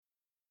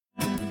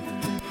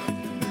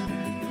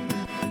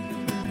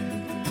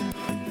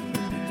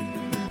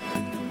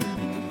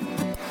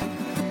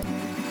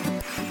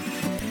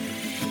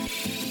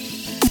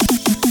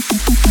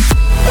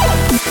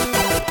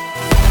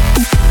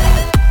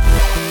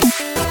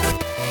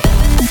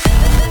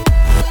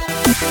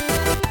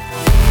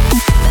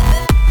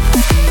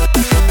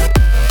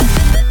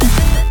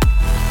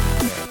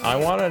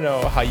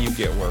how you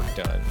get work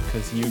done,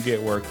 because you get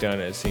work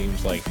done, it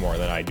seems like, more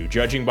than I do.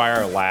 Judging by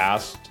our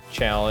last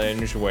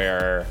challenge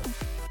where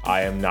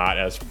I am not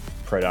as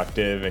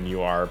productive and you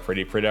are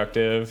pretty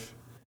productive,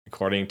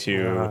 according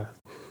to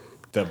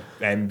the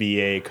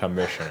NBA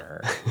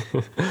commissioner.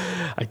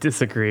 I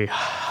disagree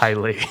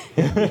highly.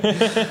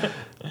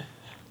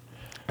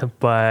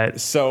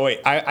 But so wait,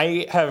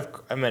 I have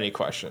many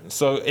questions.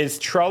 So is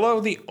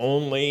Trello the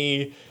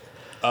only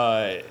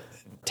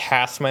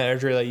task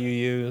manager that you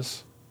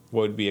use?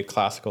 Would be a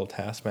classical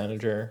task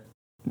manager?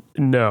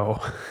 No.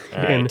 All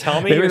right, And tell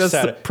me maybe your that's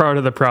setup. part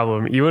of the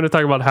problem. You want to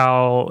talk about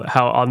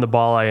how on the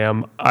ball I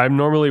am. I'm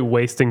normally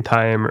wasting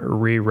time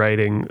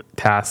rewriting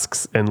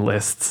tasks and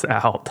lists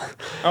out.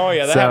 Oh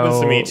yeah, that happens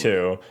to me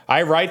too.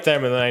 I write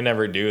them and then I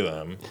never do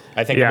them.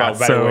 I think about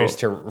better ways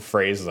to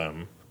phrase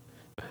them.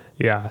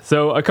 Yeah.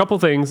 So a couple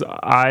things.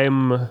 I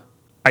use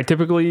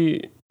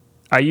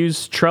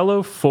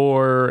Trello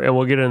for, and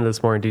we'll get into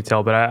this more in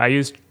detail, but I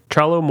use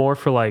Trello more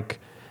for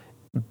like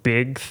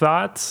big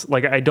thoughts.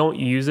 Like I don't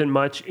use it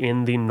much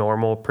in the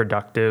normal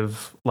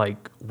productive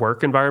like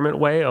work environment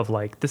way of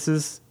like, this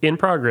is in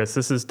progress,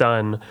 this is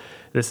done,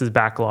 this is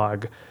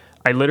backlog.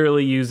 I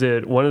literally use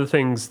it. One of the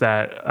things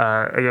that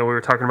we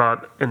were talking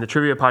about in the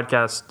trivia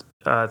podcast,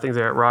 things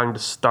that got wrong to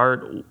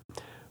start.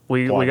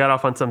 We got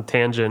off on some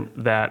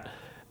tangent that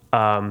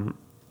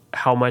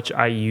how much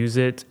I use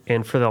it,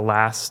 and for the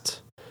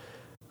last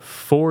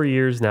 4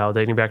 years now,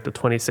 dating back to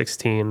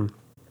 2016,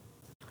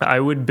 I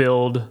would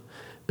build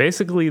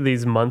basically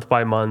these month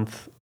by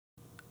month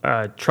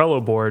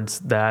Trello boards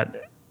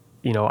that,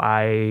 you know,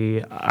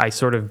 I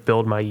sort of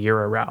build my year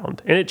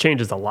around, and it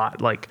changes a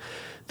lot. Like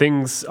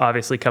things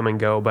obviously come and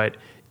go, but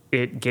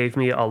it gave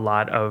me a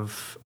lot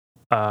of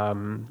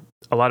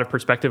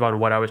perspective on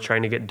what I was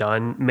trying to get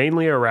done,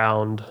 mainly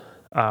around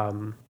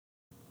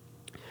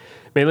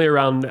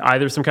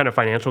either some kind of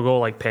financial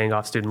goal, like paying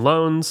off student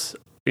loans,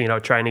 you know,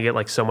 trying to get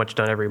like so much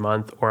done every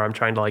month, or I'm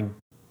trying to like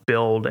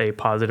build a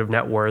positive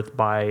net worth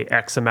by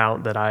X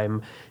amount that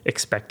I'm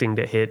expecting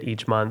to hit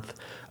each month.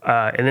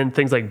 And then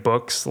things like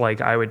books,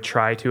 like I would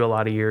try to a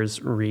lot of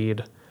years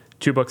read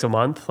 2 books a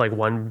month, like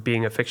one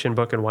being a fiction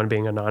book and one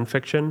being a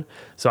nonfiction.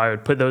 So I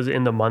would put those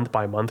in the month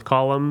by month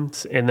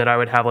columns. And then I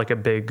would have like a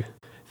big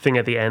thing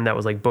at the end that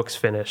was like books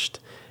finished.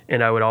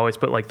 And I would always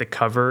put like the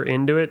cover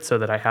into it so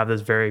that I have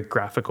this very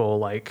graphical,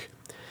 like,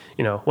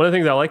 you know, one of the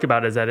things I like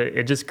about it is that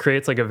it just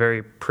creates like a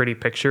very pretty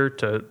picture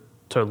to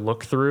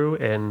look through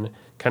and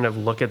kind of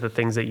look at the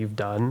things that you've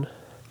done.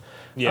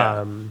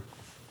 Yeah.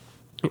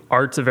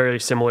 Art's a very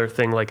similar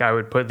thing. Like I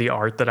would put the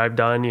art that I've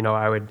done, you know,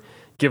 I would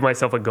give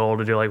myself a goal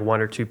to do like 1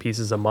 or 2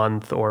 pieces a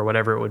month or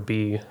whatever it would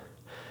be.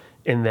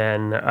 And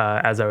then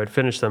as I would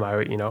finish them, I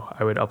would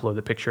upload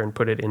the picture and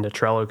put it into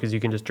Trello, because you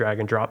can just drag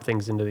and drop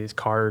things into these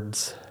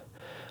cards.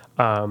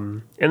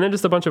 And then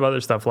just a bunch of other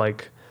stuff,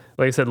 like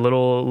I said,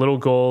 little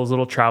goals,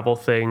 little travel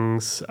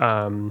things.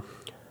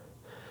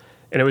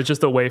 And it was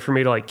just a way for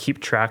me to like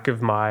keep track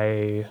of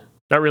my,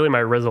 not really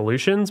my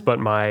resolutions, but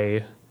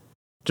my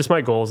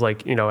goals.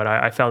 Like, you know, and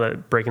I found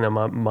that breaking them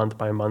up month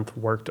by month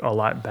worked a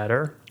lot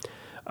better.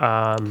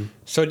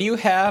 So do you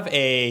have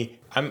I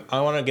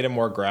want to get a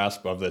more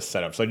grasp of this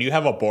setup. So do you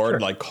have a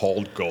board like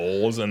called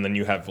goals, and then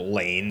you have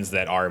lanes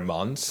that are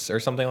months or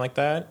something like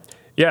that?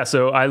 Yeah.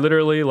 So I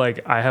literally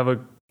I have a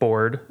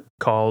board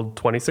called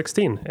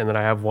 2016, and then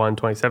I have one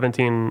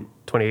 2017,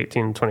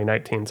 2018,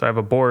 2019. So I have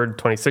a board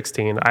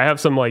 2016. I have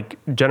some like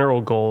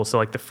general goals. So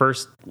like the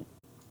first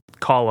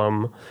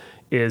column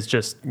is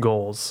just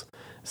goals.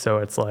 So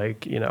it's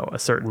like, you know, a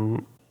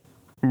certain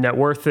net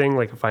worth thing,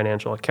 like a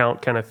financial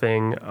account kind of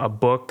thing,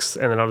 books.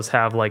 And then I'll just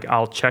have like,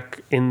 I'll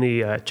check in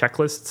the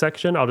checklist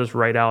section. I'll just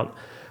write out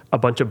a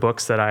bunch of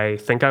books that I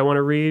think I want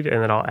to read,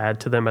 and then I'll add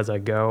to them as I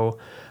go.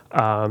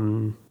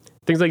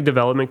 Things like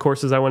development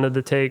courses I wanted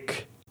to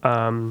take.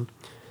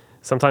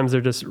 Sometimes they're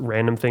just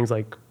random things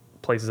like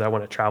places I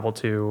want to travel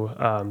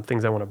to,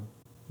 things I want to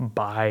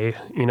buy,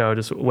 you know,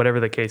 just whatever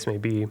the case may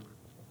be.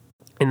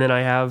 And then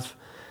I have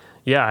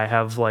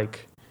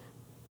like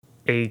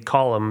a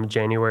column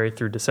January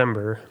through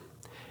December.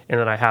 And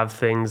then I have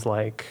things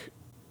like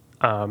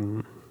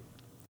a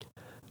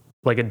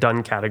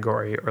done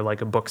category, or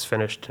like a books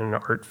finished and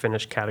an art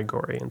finished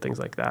category, and things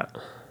like that.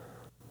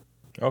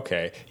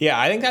 Okay. Yeah,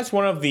 I think that's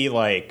one of the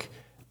like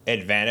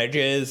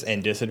advantages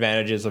and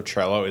disadvantages of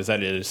Trello, is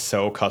that it is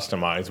so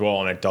customizable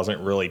and it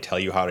doesn't really tell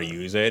you how to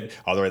use it,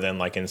 other than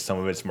like in some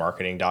of its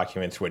marketing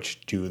documents,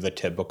 which do the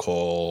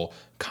typical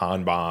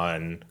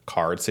Kanban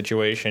card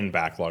situation,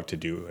 backlog to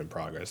do and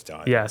progress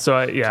done. Yeah. So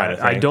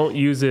I don't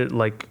use it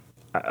like,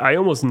 I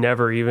almost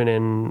never, even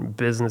in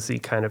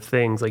businessy kind of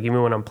things, like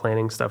even when I'm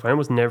planning stuff, I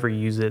almost never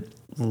use it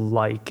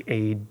like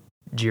a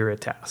Jira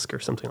task or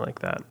something like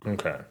that.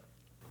 Okay.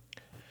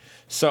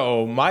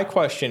 So my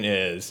question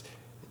is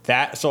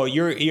that, so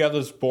you have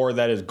this board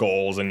that is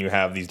goals, and you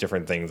have these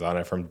different things on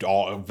it from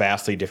all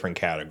vastly different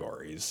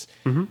categories.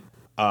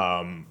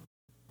 Mm-hmm.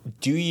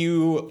 Do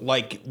you,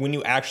 like, when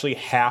you actually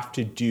have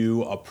to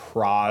do a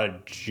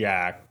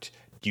project,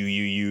 do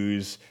you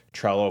use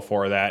Trello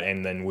for that?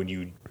 And then would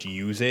you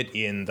use it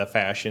in the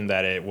fashion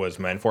that it was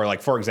meant for?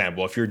 Like, for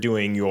example, if you're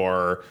doing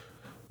your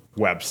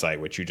website,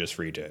 which you just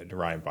redid,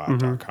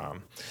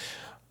 ryanbob.com.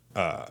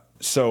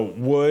 So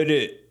would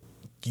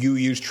you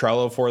use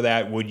Trello for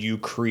that? Would you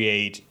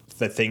create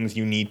the things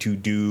you need to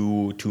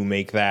do to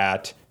make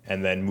that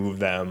and then move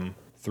them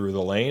through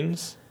the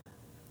lanes?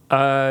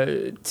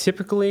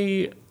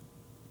 Typically,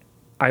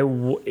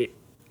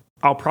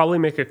 I'll probably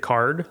make a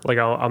card. Like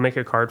I'll make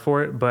a card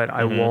for it, but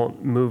I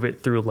won't move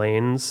it through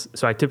lanes.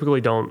 So I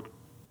typically don't,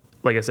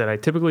 like I said, I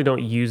typically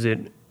don't use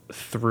it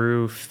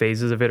through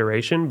phases of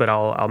iteration, but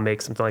I'll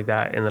make something like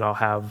that, and then I'll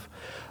have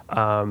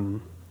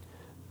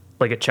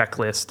like a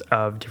checklist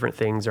of different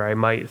things, or I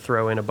might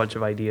throw in a bunch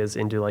of ideas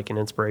into like an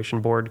inspiration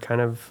board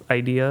kind of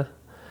idea.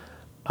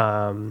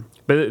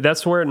 But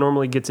that's where it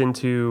normally gets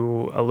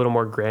into a little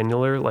more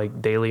granular,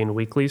 like daily and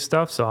weekly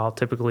stuff. So I'll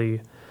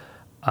typically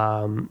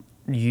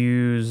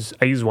use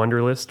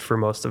Wunderlist for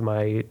most of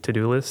my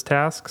to-do list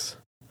tasks.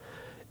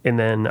 And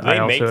then Do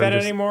they make that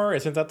anymore?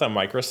 Isn't that the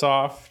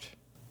Microsoft?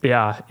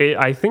 Yeah,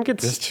 I think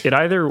it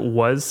either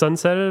was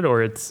sunsetted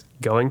or it's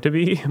going to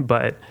be,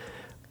 but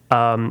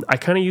I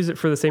kind of use it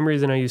for the same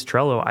reason I use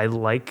Trello. I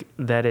like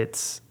that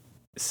it's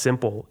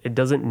simple. It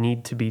doesn't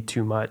need to be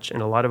too much.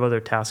 And a lot of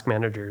other task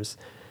managers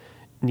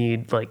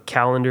need like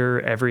calendar,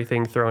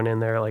 everything thrown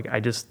in there. Like I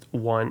just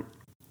want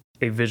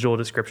a visual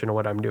description of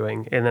what I'm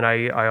doing. And then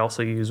I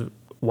also use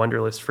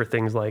Wunderlist for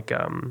things like,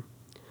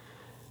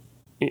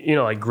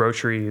 like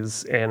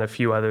groceries and a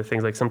few other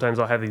things. Like sometimes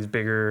I'll have these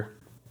bigger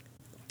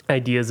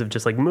ideas of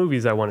just like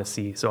movies I want to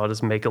see. So I'll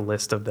just make a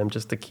list of them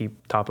just to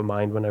keep top of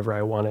mind whenever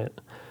I want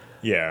it.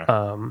 Yeah.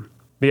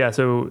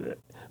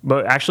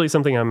 But actually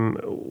something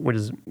which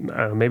is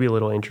maybe a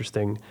little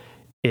interesting,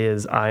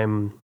 is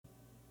I'm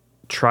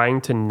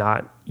trying to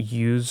not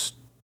use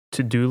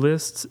to-do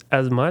lists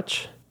as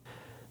much,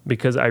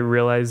 because I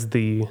realize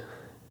the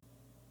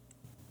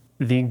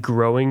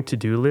growing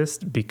to-do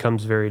list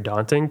becomes very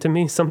daunting to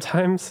me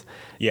sometimes.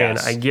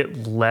 Yes. And I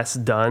get less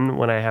done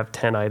when I have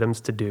 10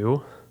 items to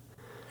do.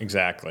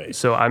 Exactly.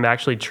 So I'm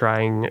actually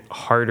trying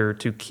harder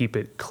to keep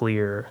it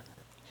clear,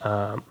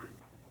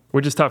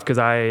 which is tough because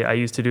I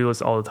use to-do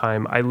lists all the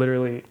time. I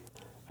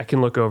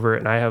can look over it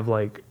and I have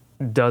like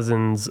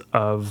dozens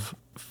of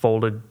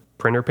folded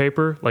printer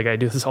paper. Like I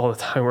do this all the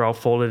time where I'll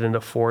fold it into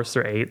 4s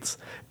or 8s,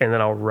 and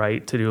then I'll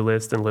write to-do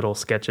list and little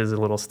sketches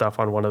and little stuff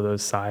on one of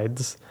those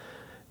sides.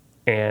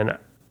 And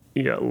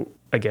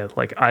again,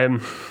 like I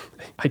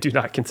do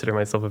not consider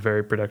myself a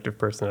very productive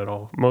person at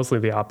all. Mostly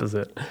the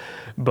opposite.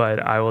 But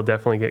I will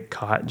definitely get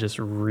caught just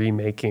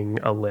remaking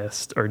a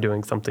list or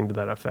doing something to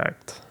that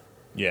effect.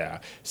 Yeah.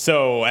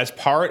 So as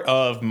part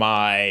of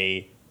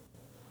my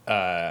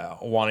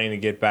wanting to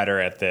get better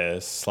at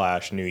this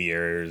 / New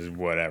Year's,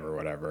 whatever,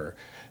 I've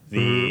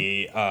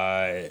used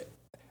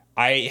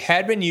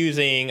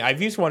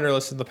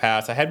Wunderlist in the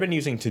past. I had been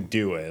using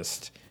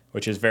Todoist,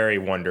 which is very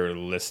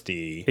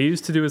Wunderlisty. I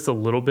used Todoist a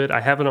little bit.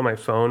 I have it on my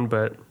phone,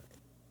 but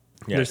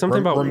there's something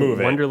about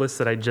Wunderlist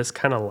that I just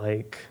kind of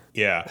like.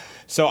 Yeah.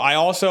 So I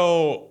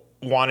also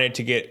wanted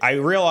to I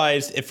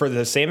realized for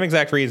the same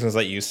exact reasons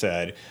that you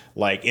said,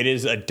 like it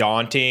is a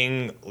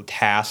daunting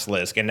task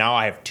list. And now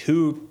I have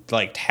 2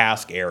 like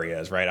task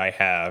areas, right? I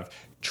have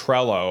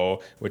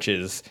Trello, which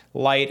is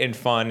light and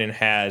fun and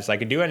I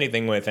can do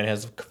anything with, and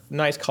has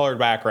nice colored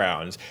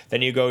backgrounds.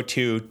 Then you go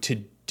to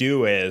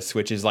Todoist,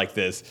 which is like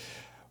this,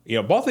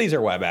 both of these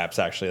are web apps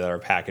actually that are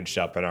packaged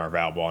up and are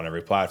available on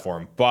every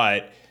platform.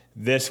 But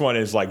this one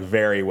is like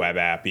very web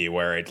appy,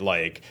 where it's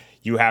like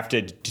you have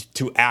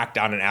to act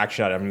on an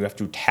action item, you have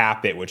to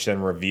tap it, which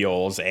then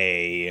reveals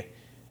a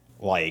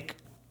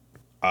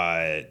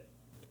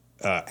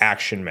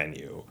action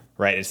menu,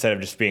 right? Instead of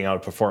just being able to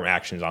perform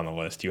actions on the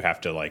list, you have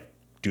to like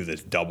do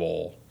this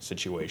double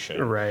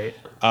situation. Right.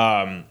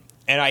 And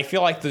I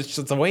feel like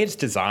the way it's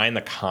designed,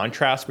 the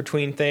contrast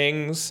between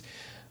things,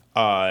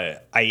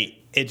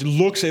 it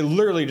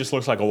literally just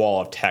looks like a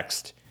wall of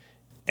text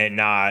and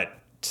not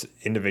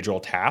individual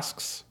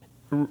tasks.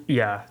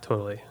 Yeah,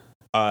 totally.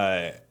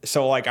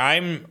 So like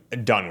I'm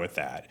done with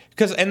that,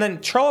 and then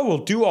Trello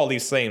will do all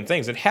these same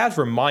things. It has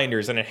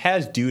reminders, and it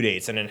has due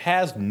dates, and it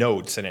has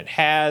notes, and it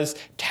has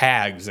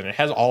tags, and it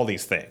has all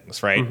these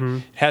things, right? Mm-hmm.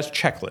 It has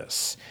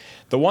checklists.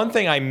 The one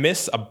thing I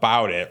miss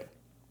about it,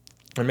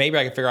 and maybe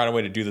I can figure out a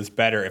way to do this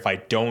better if I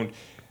don't,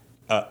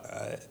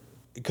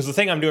 because the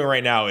thing I'm doing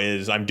right now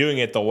is I'm doing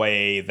it the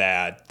way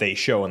that they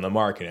show in the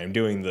market. I'm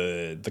doing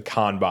the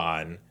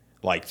Kanban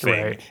like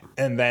thing, right.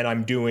 And then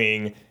I'm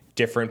doing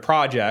different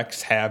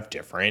projects have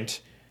different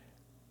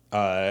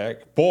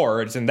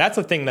boards, and that's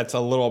the thing that's a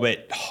little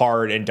bit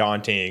hard and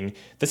daunting.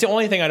 That's the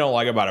only thing I don't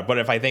like about it. But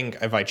if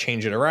I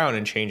change it around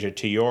and change it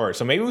to yours,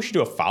 so maybe we should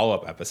do a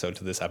follow-up episode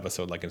to this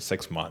episode like in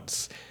 6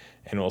 months,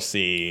 and we'll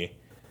see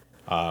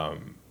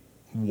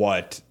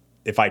what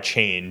if I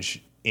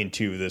change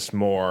into this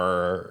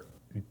more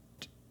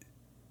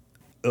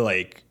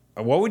like,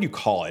 what would you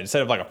call it,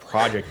 instead of like a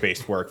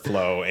project-based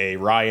workflow, a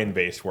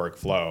Ryan-based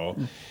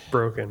workflow.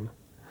 Broken.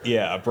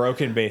 Yeah, a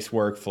broken base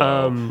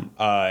workflow.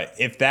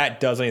 If that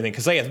does anything,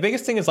 because the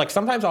biggest thing is like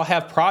sometimes I'll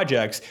have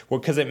projects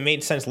because it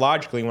made sense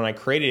logically when I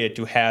created it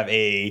to have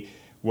a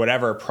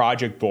whatever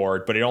project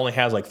board, but it only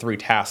has like 3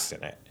 tasks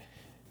in it,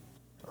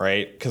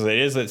 right? Because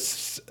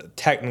it's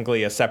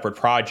technically a separate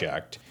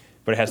project,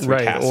 but it has 3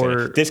 tasks in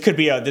it. This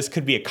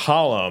could be a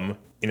column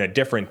in a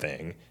different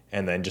thing,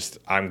 and then just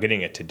I'm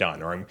getting it to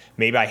done, or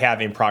maybe I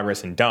have in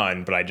progress and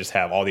done, but I just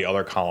have all the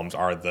other columns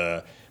are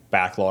the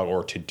backlog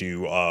or to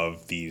do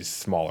of these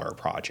smaller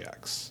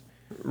projects.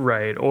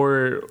 Right.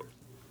 Or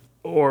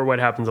what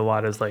happens a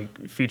lot is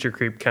like feature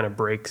creep kind of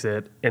breaks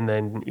it, and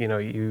then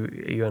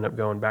you end up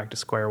going back to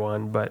square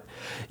one. But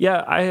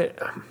yeah, I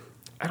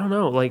don't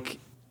know. Like,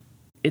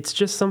 it's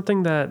just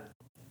something that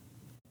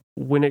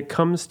when it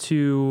comes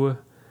to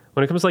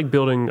like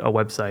building a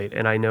website,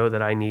 and I know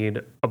that I need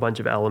a bunch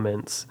of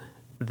elements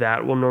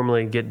that will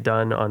normally get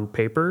done on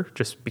paper,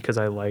 just because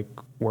I like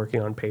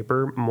working on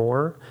paper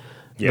more.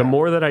 Yeah. The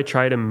more that I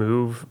try to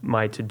move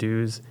my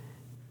to-dos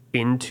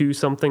into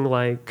something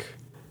like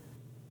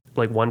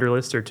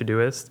Wunderlist or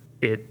Todoist,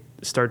 it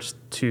starts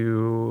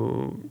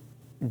to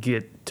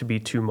get to be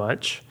too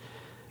much.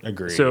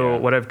 Agree. So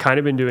what I've kind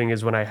of been doing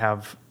is when I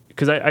have,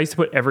 because I used to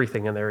put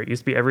everything in there. It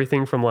used to be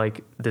everything from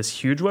like this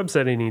huge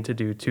website I need to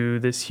do to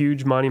this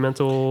huge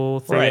monumental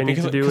thing I need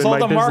to do in my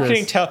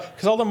business.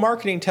 Because all the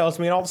marketing tells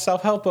me and all the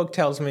self-help book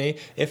tells me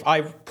if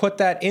I put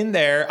that in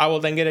there, I will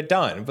then get it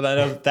done. But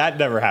then that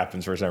never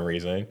happens for some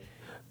reason.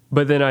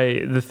 But then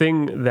the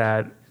thing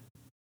that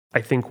I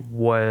think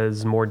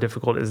was more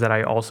difficult is that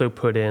I also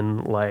put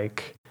in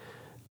like,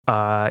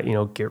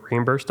 get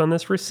reimbursed on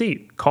this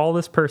receipt, call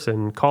this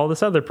person, call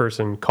this other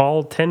person,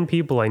 call 10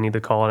 people I need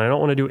to call, and I don't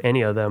want to do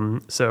any of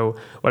them. So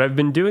what I've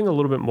been doing a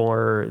little bit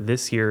more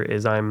this year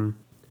is I'm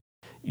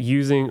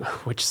using,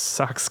 which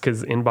sucks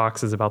because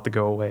Inbox is about to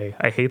go away.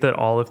 I hate that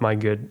all of my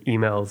good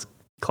emails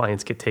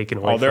clients get taken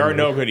away. Oh, there are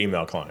no good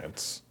email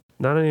clients.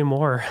 Not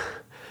anymore.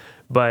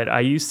 But I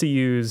used to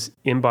use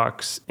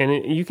Inbox, and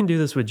you can do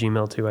this with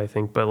Gmail too, I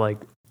think, but like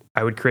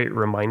I would create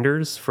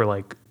reminders for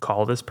like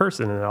call this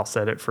person, and I'll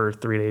set it for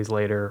 3 days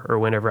later or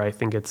whenever I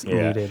think it's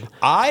needed.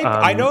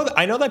 I know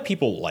that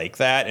people like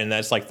that, and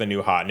that's like the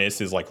new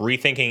hotness is like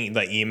rethinking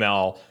the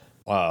email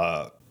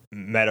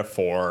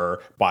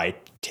metaphor by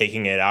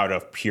taking it out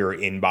of pure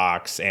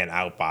inbox and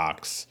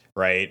outbox,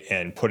 right?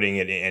 And putting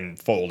it in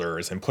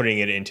folders and putting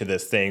it into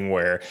this thing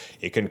where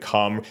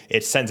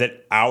it sends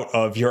it out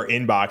of your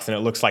inbox and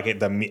it looks like I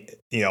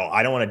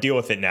don't want to deal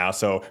with it now.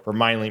 So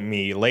reminding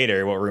me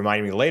later, what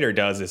Remind Me Later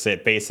does is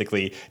it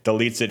basically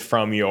deletes it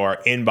from your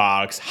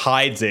inbox,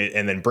 hides it,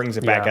 and then brings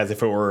it back as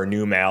if it were a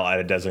new mail at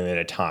a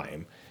designated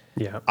time.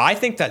 Yeah. I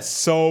think that's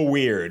so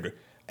weird.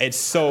 It's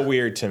so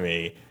weird to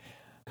me.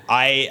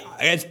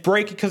 It's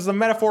breaking because the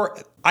metaphor,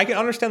 I can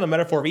understand the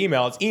metaphor of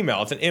email. It's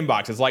email. It's an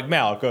inbox. It's like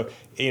mail.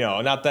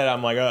 Not that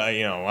I'm like,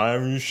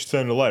 you should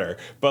send a letter.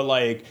 But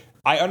like,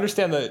 I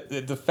understand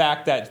the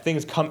fact that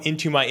things come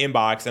into my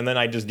inbox and then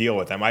I just deal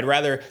with them. I'd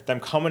rather them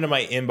come into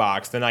my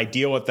inbox than I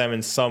deal with them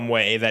in some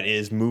way that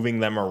is moving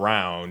them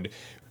around,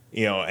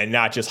 and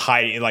not just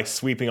hiding, like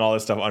sweeping all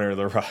this stuff under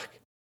the rug.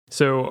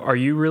 So are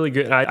you really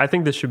good? I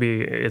think this should be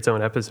its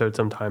own episode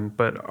sometime,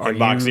 but are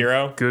Inbox you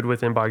Zero? Good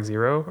with Inbox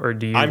Zero, or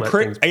do you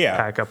things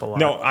pack up a lot?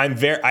 No, I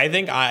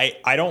think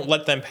I don't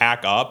let them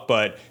pack up,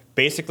 but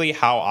basically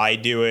how I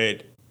do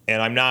it,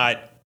 and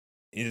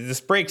this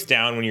breaks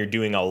down when you're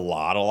doing a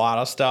lot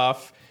of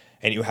stuff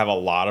and you have a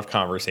lot of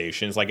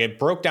conversations. Like it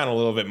broke down a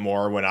little bit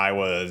more when I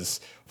was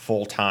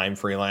full-time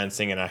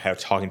freelancing and I have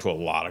talking to a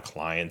lot of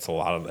clients a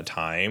lot of the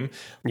time.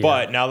 Yeah.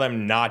 But now that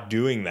I'm not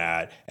doing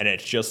that and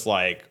it's just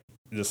like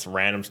this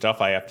random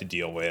stuff I have to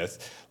deal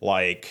with,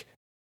 like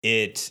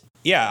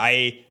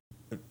I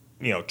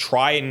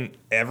try and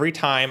every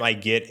time I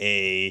get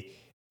a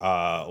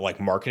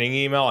marketing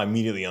email, I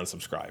immediately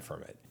unsubscribe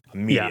from it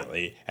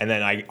immediately. And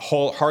then I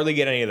hardly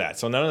get any of that.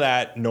 So none of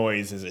that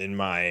noise is in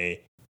my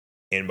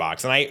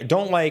inbox. And I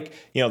don't like,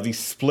 these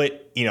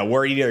split,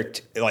 where it either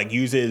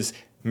uses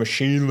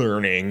machine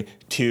learning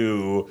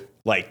to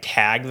like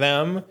tag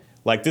them.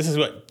 Like this is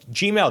what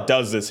Gmail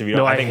does. This if you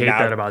don't, I hate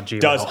that about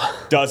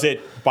Gmail. Does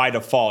it by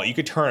default? You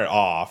could turn it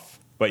off,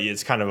 but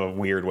it's kind of a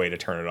weird way to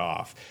turn it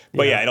off.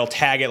 But it'll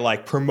tag it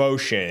like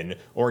promotion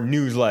or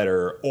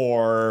newsletter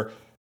or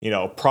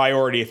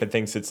priority if it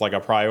thinks it's like a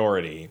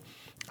priority.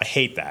 I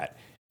hate that.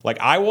 Like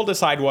I will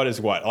decide what is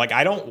what. Like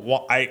I don't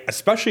want.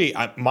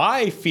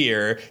 My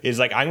fear is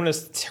like I'm going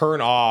to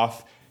turn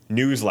off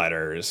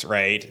newsletters,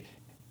 right?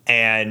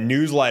 And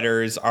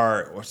newsletters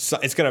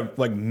it's gonna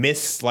like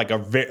miss like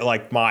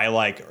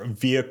my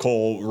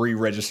vehicle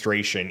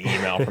re-registration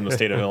email from the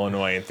state of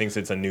Illinois and thinks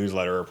it's a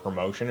newsletter or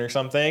promotion or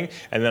something,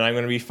 and then I'm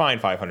gonna be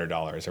fined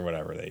 $500 or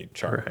whatever they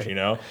charge,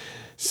 right.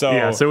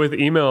 So with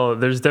email,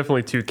 there's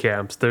definitely two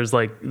camps. There's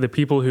like the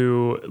people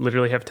who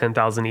literally have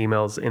 10,000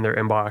 emails in their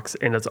inbox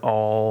and it's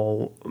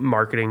all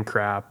marketing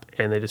crap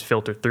and they just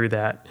filter through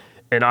that.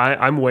 And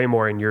I'm way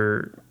more in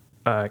your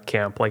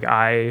camp. Like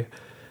I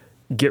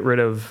get rid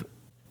of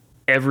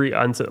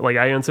like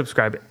I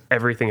unsubscribe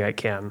everything I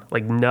can,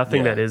 like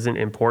nothing that isn't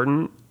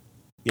important.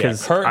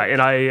 Because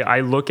I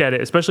look at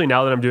it, especially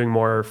now that I'm doing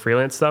more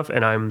freelance stuff,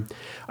 and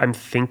I'm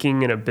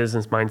thinking in a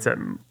business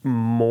mindset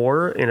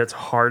more, and it's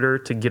harder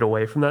to get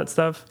away from that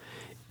stuff.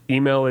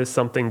 Email is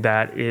something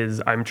that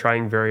I'm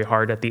trying very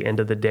hard at the end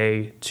of the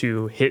day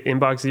to hit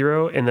inbox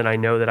zero, and then I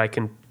know that I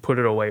can put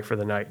it away for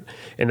the night.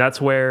 And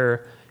that's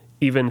where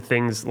even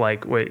things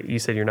like what you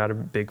said you're not a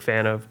big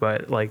fan of,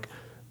 but like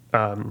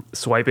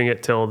swiping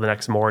it till the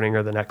next morning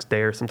or the next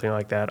day or something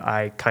like that,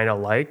 I kind of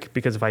like,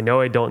 because if I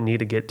know I don't need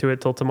to get to it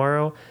till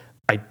tomorrow,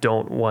 I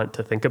don't want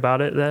to think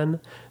about it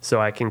then,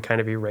 so I can kind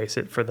of erase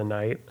it for the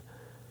night.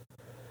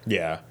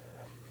 Yeah.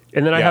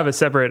 And then I have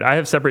separate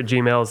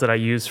Gmails that I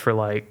use for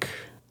like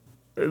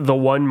the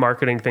one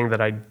marketing thing that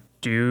I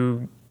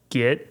do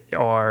get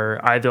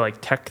are either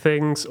like tech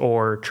things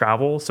or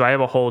travel. So I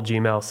have a whole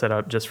Gmail set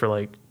up just for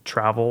like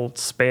travel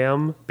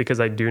spam, because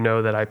I do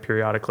know that I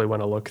periodically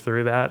want to look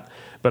through that,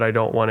 but I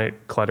don't want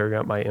it cluttering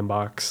up my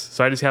inbox.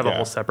 So I just have a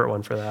whole separate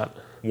one for that.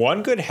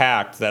 One good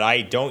hack that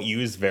I don't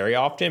use very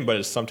often, but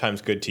is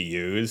sometimes good to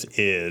use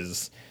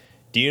is,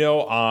 do you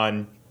know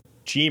on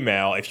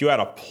Gmail, if you had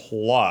a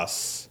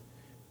plus,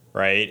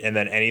 right, and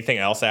then anything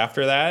else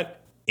after that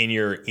in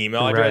your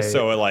email address, right.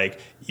 So like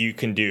you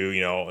can do,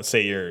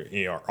 say you're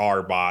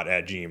rbot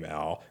at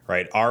Gmail,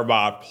 right?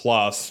 rbot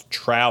plus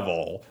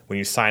travel when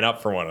you sign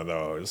up for one of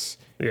those,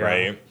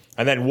 right?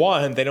 And then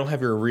they don't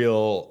have your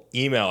real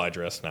email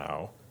address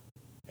now,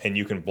 and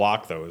you can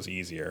block those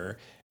easier.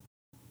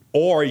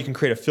 Or you can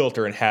create a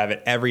filter and have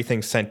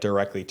everything sent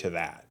directly to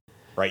that,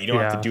 right? You don't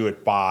have to do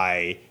it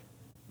by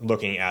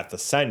looking at the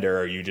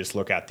sender. You just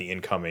look at the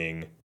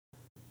incoming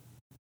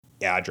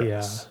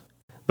address.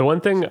 Yeah. The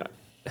one thing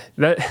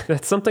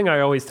that's something I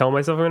always tell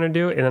myself I'm going to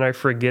do, and then I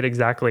forget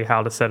exactly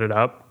how to set it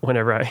up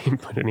whenever I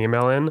put an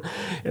email in,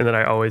 and then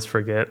I always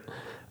forget.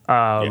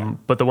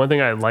 But the one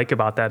thing I like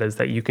about that is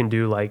that you can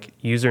do like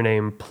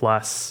username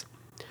plus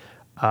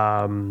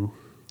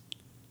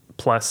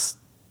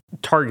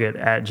target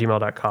at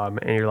gmail.com,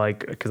 and you're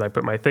like, because I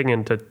put my thing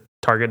into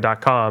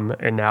target.com,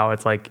 and now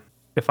it's like,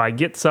 if I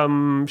get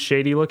some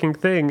shady looking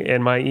thing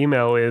and my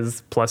email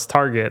is plus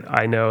target,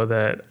 I know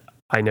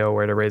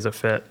where to raise a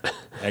fit.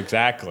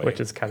 Exactly. Which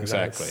is kind of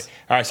nice.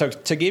 All right, so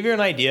to give you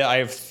an idea, I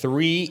have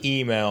 3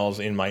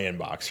 emails in my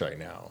inbox right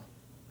now.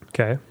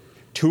 Okay.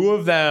 2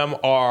 of them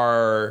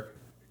are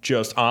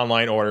just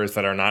online orders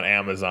that are not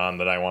Amazon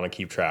that I want to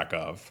keep track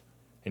of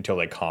until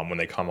they come. When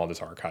they come, I'll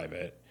just archive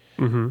it.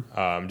 Mm-hmm.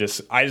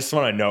 I just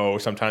want to know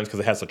sometimes, because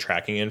it has the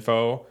tracking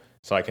info,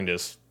 so I can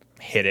just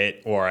hit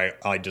it, or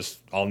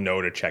I'll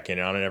know to check in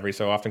on it every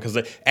so often. Because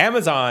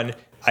Amazon,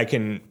 I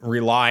can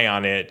rely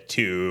on it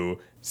to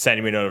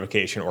send me a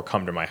notification or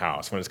come to my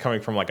house. When it's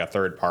coming from like a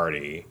third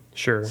party,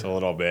 sure, it's a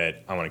little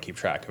bit, I want to keep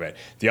track of it.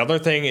 The other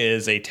thing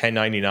is a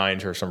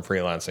 1099s or some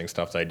freelancing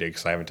stuff that I did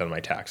because I haven't done my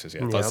taxes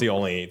yet. Yep. Those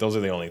are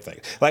the only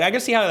things. Like, I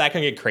can see how that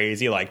can get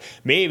crazy. Like,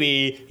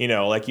 maybe,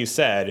 like you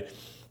said,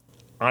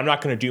 I'm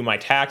not going to do my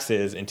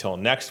taxes until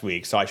next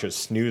week, so I should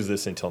snooze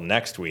this until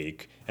next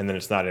week, and then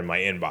it's not in my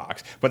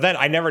inbox. But then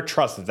I never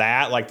trust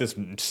that, like this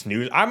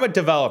snooze. I'm a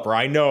developer.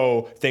 I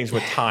know things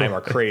with time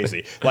are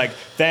crazy. Like,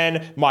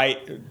 then my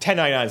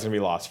 1099 is going to be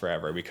lost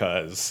forever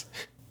because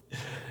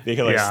I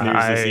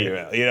snooze this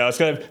email. It's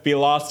going to be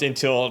lost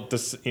until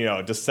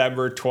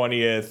December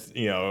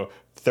 20th,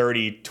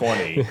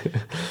 30/20.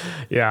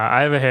 Yeah,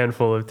 I have a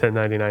handful of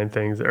 1099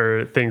 things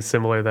or things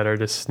similar that are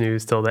just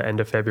snoozed till the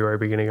end of February,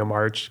 beginning of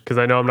March, because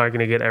I know I'm not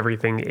going to get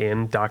everything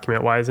in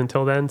document-wise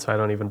until then, so I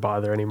don't even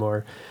bother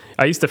anymore.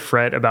 I used to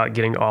fret about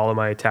getting all of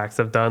my tax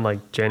stuff done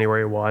like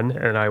January 1,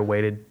 and I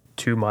waited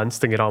 2 months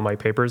to get all my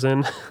papers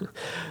in.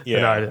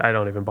 Yeah. And I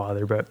don't even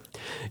bother. But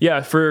yeah,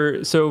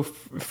 for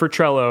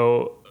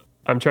Trello,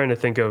 I'm trying to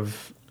think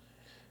of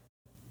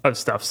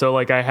stuff. So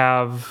like I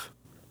have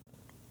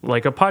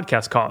like a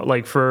podcast call,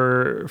 like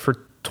for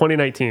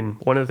 2019,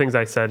 one of the things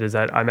I said is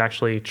that I'm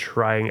actually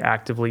trying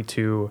actively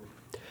to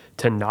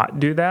not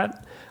do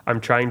that.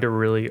 I'm trying to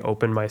really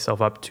open myself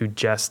up to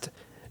just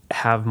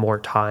have more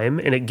time.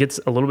 And it gets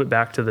a little bit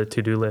back to the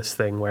to-do list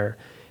thing, where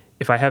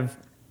if I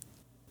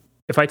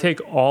take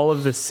all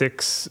of the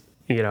 6,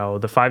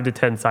 the 5 to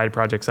 10 side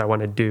projects I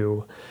want to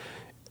do,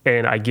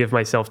 and I give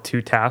myself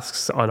 2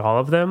 tasks on all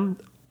of them,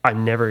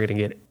 I'm never going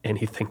to get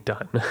anything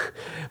done.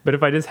 But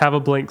if I just have a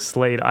blank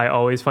slate, I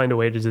always find a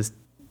way to just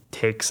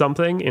take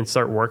something and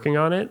start working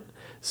on it.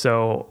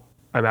 So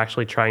I'm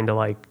actually trying to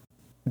like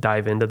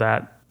dive into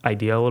that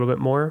idea a little bit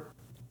more.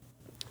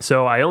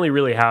 So I only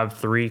really have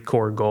 3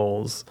 core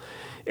goals,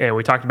 and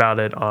we talked about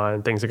it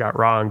on Things That Got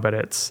Wrong, but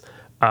it's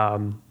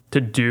to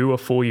do a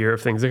full year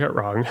of Things That Got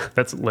Wrong.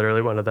 That's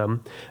literally one of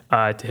them.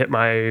 To hit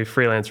my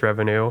freelance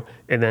revenue,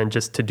 and then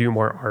just to do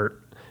more art.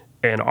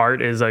 And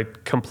art is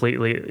like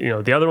completely,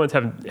 the other ones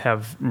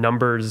have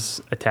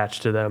numbers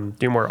attached to them.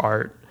 Do more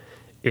art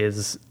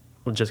is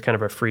just kind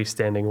of a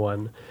freestanding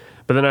one.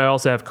 But then I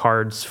also have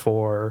cards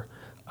for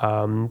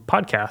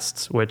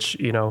podcasts, which,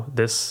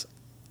 this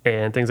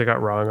and Things That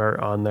Got Wrong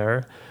are on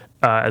there.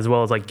 as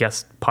well as like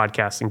guest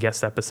podcasts and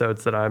guest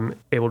episodes that I'm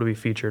able to be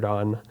featured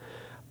on.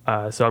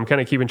 So I'm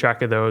kind of keeping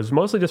track of those,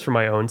 mostly just for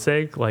my own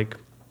sake. Like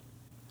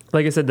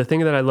I said, the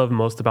thing that I love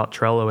most about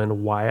Trello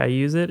and why I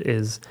use it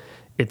is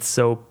it's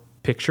so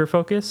picture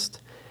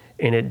focused,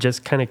 and it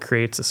just kind of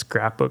creates a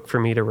scrapbook for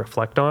me to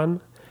reflect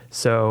on.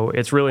 So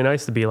it's really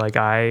nice to be like,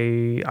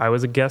 I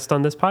was a guest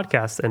on this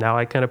podcast, and now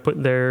I kind of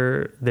put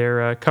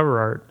their cover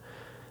art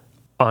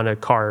on a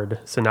card.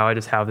 So now I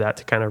just have that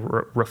to kind of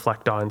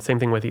reflect on. Same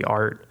thing with the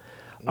art.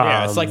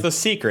 Yeah, it's like The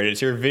Secret.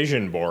 It's your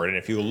vision board, and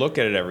if you look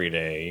at it every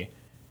day,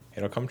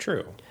 it'll come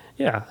true.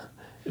 Yeah.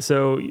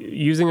 So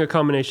using a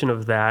combination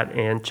of that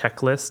and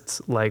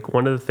checklists, like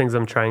one of the things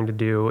I'm trying to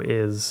do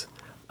is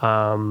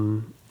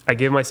I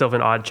gave myself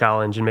an odd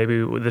challenge, and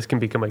maybe this can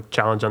become a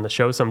challenge on the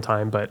show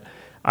sometime, but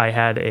I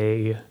had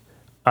a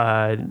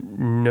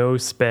no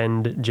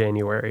spend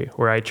January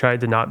where I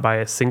tried to not buy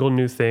a single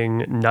new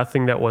thing,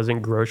 nothing that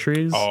wasn't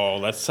groceries. Oh,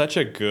 that's such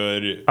a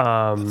good,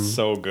 that's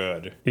so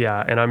good.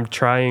 Yeah, and I'm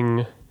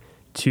trying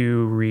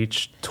to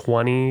reach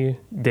 20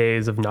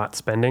 days of not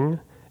spending,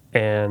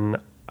 and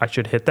I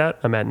should hit that.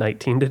 I'm at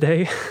 19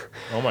 today.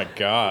 Oh my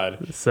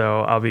God.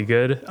 So I'll be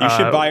good. You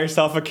should buy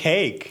yourself a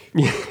cake.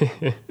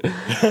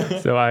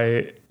 So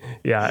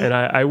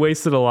I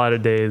wasted a lot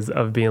of days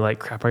of being like,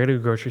 crap, I got to go to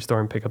the grocery store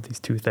and pick up these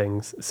two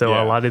things. So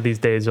a lot of these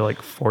days are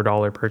like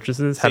 $4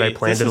 purchases. Had I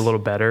planned it a little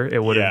better,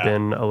 it would have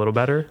been a little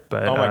better.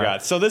 But oh my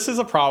God. So this is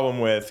a problem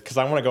with, because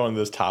I want to go into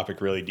this topic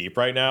really deep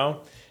right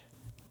now.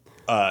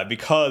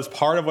 Because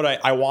part of what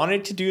I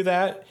wanted to do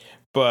that,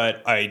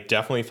 but I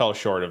definitely fell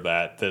short of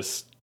that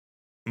this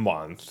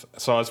month.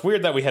 So it's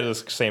weird that we had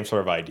this same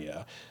sort of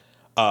idea.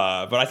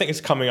 But I think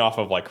it's coming off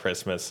of like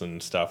Christmas and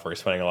stuff where you're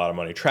spending a lot of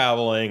money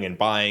traveling and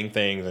buying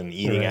things and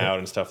eating out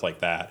and stuff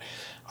like that.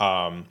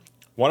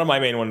 One of my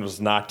main ones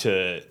was not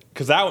to,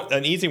 because that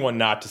an easy one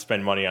not to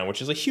spend money on,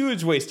 which is a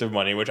huge waste of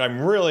money, which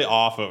I'm really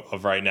off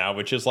of right now,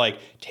 which is like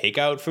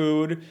takeout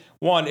food.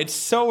 One, it's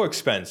so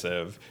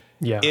expensive.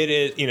 Yeah, it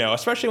is.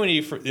 Especially when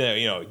you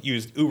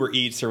use Uber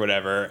Eats or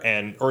whatever,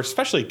 or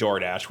especially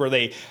DoorDash, where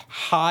they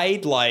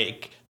hide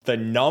like the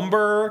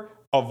number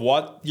of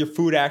what your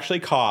food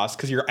actually costs,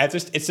 because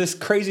it's this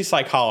crazy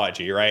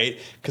psychology, right?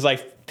 Because I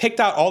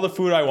picked out all the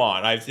food I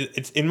want.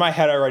 It's in my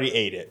head. I already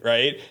ate it,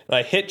 right? And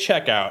I hit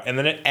checkout, and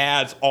then it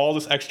adds all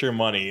this extra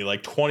money,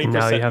 like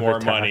 20% more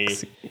money.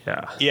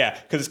 Yeah,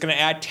 because it's going to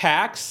add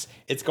tax.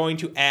 It's going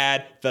to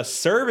add the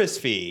service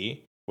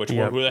fee, which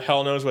who the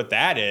hell knows what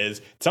that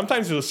is?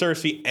 Sometimes there's a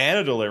service fee and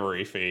a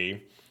delivery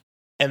fee,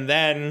 and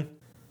then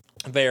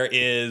there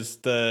is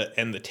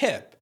the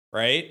tip,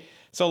 right?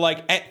 So,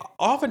 like,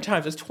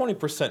 oftentimes it's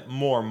 20%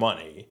 more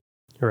money.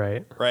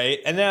 Right. Right?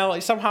 And now,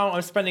 like, somehow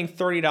I'm spending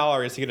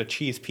 $30 to get a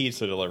cheese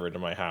pizza delivered to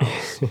my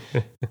house.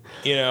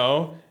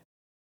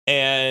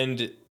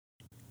 And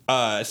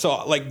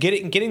so, like,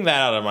 getting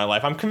that out of my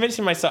life, I'm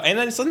convincing myself. And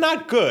then it's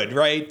not good,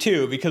 right,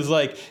 too? Because,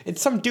 like,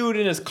 it's some dude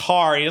in his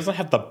car, and he doesn't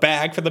have the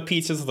bag for the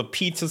pizzas, so the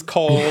pizza's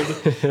cold.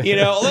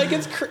 Like,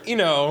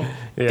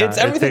 it's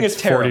everything is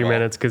terrible. 40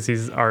 minutes because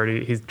he's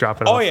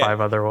dropping off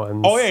 5 other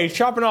ones. Oh, yeah, he's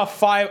dropping off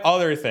 5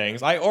 other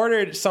things. I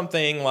ordered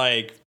something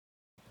like,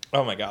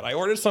 oh, my God. I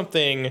ordered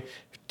something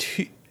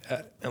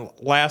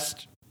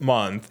last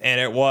month, and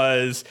it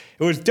was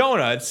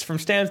donuts from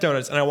Stan's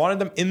Donuts, and I wanted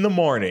them in the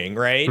morning,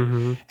 right?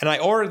 Mm-hmm. And I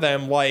ordered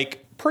them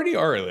like pretty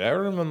early. I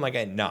ordered them like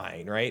at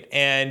 9, right?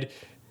 And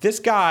this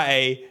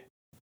guy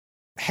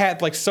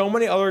had like so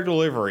many other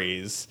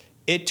deliveries.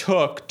 It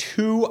took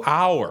 2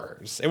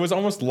 hours. It was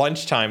almost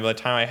lunchtime by the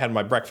time I had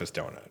my breakfast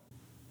donut.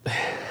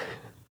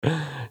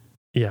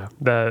 Yeah,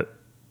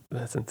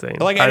 that's insane.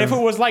 Like, and if it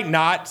was like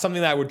not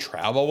something that would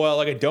travel well,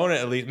 like a donut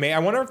at least, I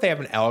wonder if they have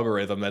an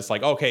algorithm that's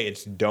like, okay,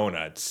 it's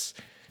donuts,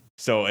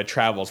 so it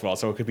travels well,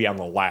 so it could be on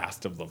the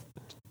last of the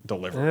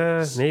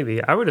deliveries.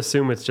 Maybe. I would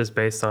assume it's just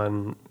based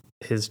on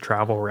his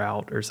travel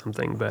route or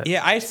something. But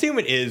yeah, I assume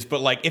it is.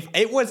 But like, if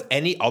it was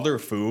any other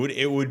food,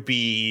 it would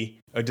be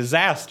a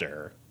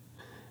disaster.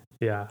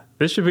 Yeah,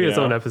 this should be its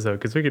own episode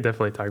because we could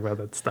definitely talk about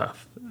that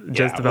stuff,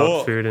 just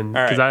about food, and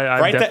because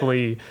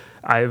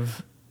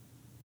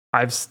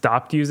I've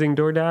stopped using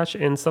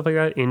DoorDash and stuff like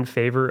that in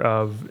favor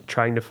of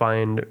trying to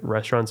find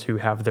restaurants who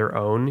have their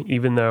own,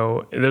 even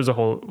though there's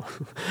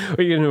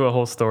we get into a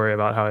whole story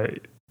about how I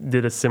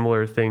did a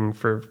similar thing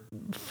for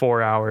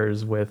 4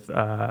 hours with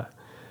Wingstop.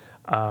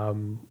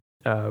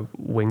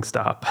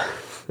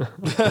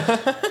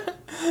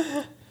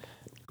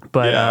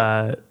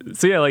 But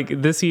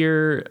like this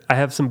year I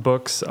have some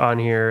books on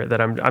here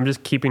that I'm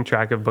just keeping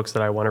track of books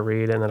that I want to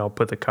read, and then I'll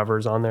put the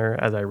covers on there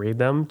as I read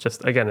them.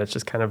 Just again, it's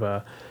just kind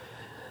of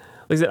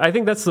I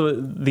think that's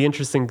the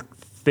interesting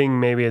thing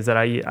maybe is that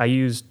I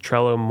use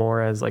Trello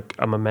more as like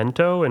a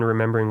memento and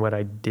remembering what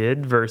I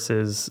did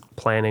versus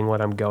planning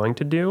what I'm going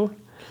to do.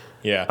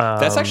 Yeah,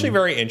 that's actually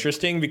very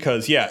interesting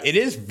because, it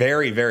is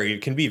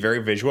it can be very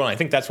visual. And I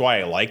think that's why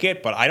I like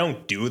it, but I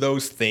don't do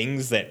those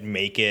things that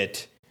make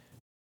it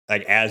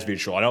like as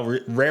visual. I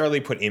don't rarely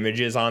put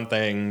images on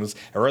things.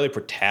 I rarely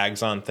put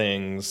tags on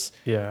things.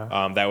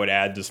 Yeah. That would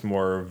add just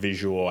more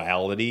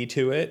visuality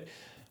to it.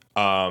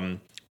 But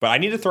I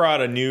need to throw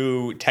out a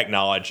new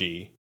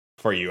technology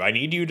for you. I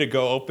need you to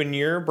go open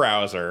your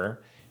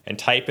browser and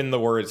type in the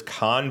words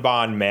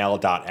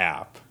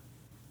kanbanmail.app.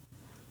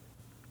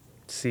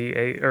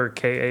 C-A or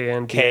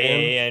K-A-N?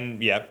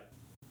 K-A-N, yep.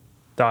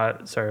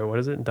 Dot, sorry, what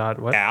is it? Dot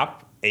what?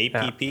 App,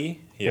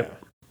 A-P-P. Yeah.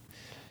 Yep.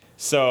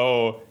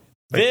 So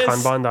Like this...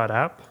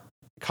 Kanban.app?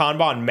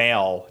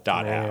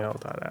 Kanbanmail.app.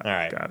 Mail.app. All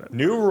right. Got it.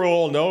 New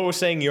rule, no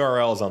saying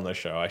URLs on the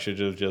show. I should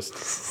have just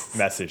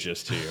messaged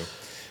this to you.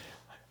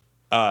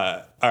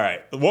 All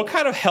right. What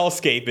kind of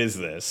hellscape is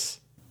this?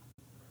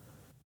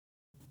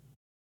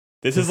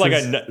 This is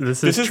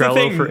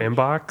Trello for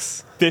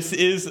inbox? This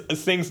is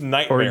things Or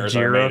nightmares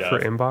are made Jira for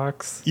of.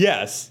 inbox?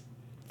 Yes.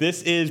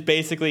 This is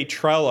basically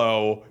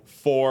Trello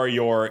for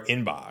your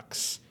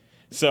inbox.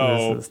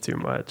 So This is too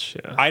much.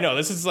 Yeah. I know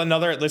this is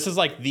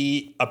like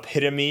the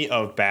epitome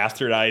of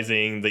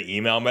bastardizing the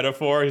email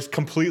metaphor, is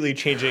completely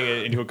changing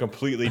it into a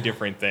completely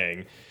different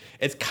thing.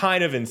 It's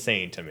kind of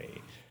insane to me.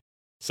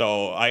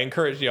 So I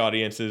encourage the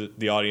audience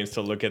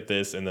to look at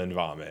this and then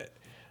vomit.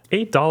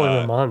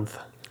 $8 a month.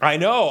 I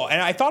know,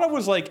 and I thought it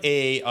was like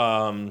a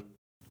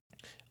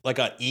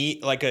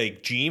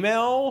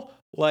Gmail,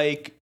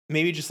 like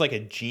maybe just like a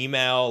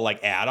Gmail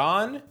like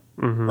add-on,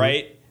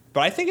 right?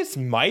 But I think it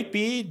might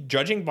be,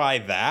 judging by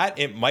that,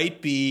 it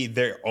might be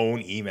their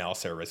own email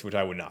service, which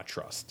I would not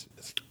trust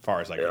as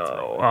far as I can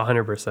tell.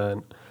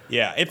 100%.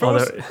 Yeah, if it Although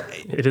was,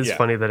 it is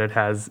funny that it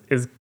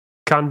is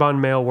Kanban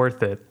mail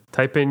worth it?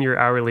 Type in your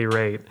hourly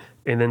rate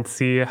and then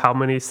see how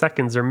many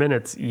seconds or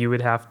minutes you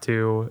would have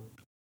to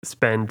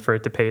spend for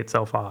it to pay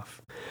itself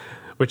off,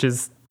 which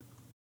is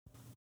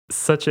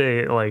such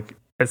a, like,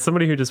 as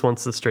somebody who just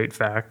wants the straight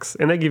facts,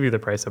 and they give you the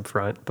price up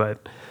front,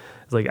 but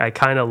it's like, I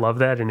kind of love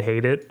that and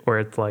hate it, where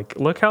it's like,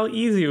 look how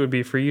easy it would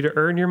be for you to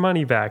earn your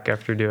money back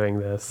after doing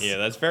this. Yeah,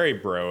 that's very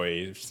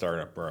bro-y,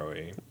 startup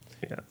bro-y.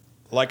 Yeah.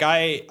 Like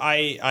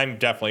I'm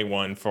definitely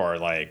one for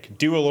like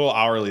do a little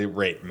hourly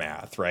rate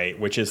math, right?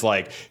 Which is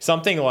like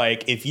something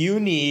like if you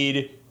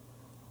need,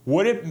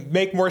 would it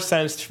make more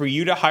sense for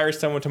you to hire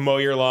someone to mow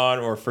your lawn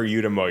or for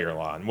you to mow your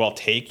lawn? Well,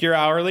 take your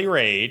hourly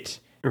rate,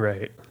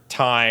 Right.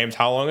 times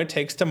how long it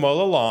takes to mow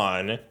the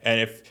lawn,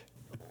 and if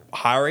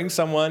hiring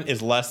someone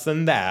is less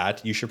than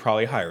that, you should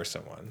probably hire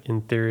someone.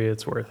 In theory,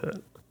 it's worth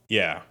it.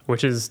 Yeah.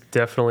 Which is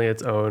definitely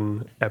its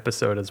own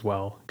episode as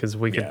well, because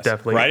we could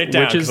definitely write it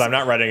down because I'm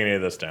not writing any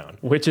of this down.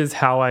 Which is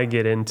how I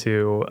get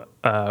into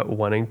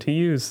wanting to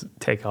use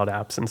takeout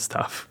apps and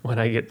stuff. When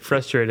I get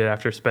frustrated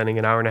after spending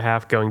an hour and a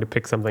half going to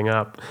pick something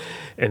up,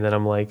 and then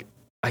I'm like,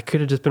 I could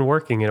have just been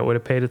working and it would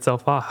have paid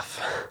itself off.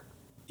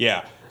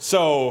 Yeah.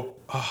 So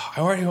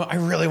I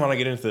really want to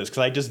get into this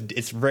because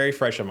it's very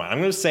fresh in mind. I'm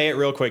going to say it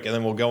real quick and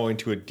then we'll go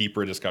into a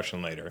deeper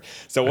discussion later.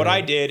 So what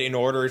I did in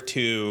order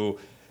to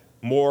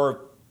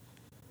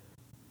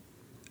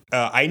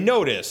I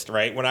noticed,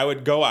 right, when I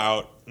would go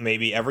out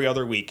maybe every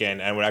other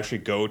weekend and would actually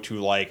go to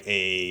like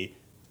a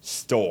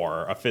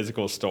store, a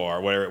physical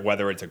store,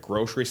 whether it's a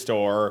grocery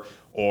store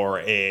or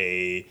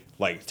a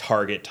like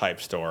Target type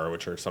store,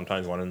 which are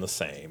sometimes one and the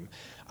same,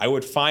 I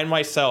would find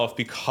myself,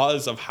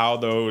 because of how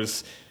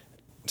those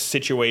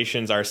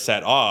situations are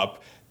set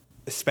up,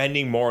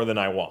 spending more than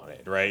I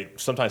wanted, right?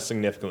 Sometimes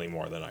significantly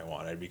more than I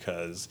wanted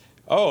because,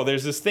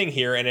 there's this thing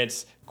here and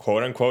it's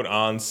quote unquote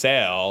on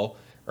sale,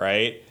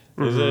 right?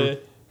 There's a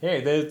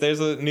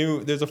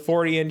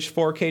 40-inch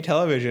 4K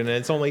television and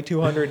it's only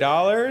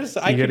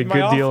 $200. You get a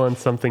good deal on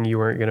something you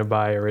weren't going to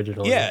buy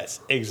originally. Yes,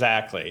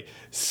 exactly.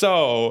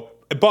 So,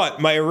 but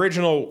my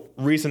original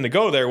reason to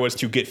go there was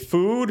to get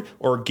food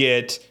or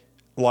get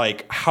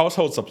like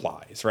household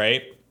supplies,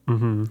 right?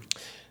 Mm-hmm.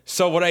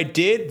 So what I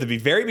did the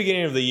very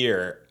beginning of the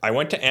year, I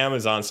went to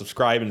Amazon,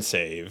 Subscribe and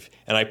Save,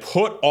 and I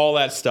put all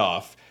that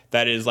stuff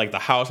that is like the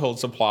household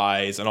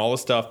supplies and all the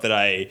stuff that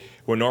I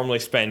would normally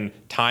spend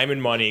time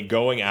and money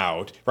going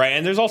out, right?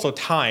 And there's also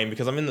time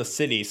because I'm in the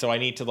city, so I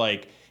need to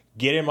like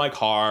get in my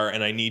car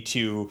and I need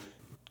to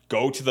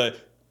go to the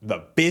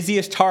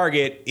busiest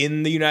Target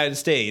in the United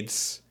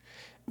States.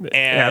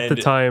 And at the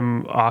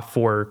time off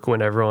work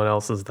when everyone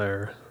else is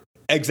there.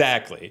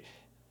 Exactly.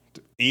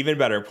 Even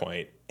better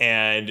point.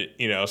 And,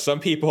 some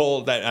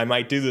people that I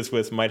might do this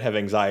with might have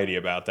anxiety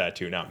about that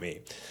too, not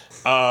me.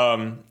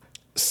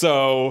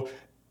 So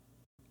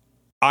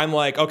I'm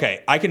like,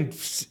 okay, I can,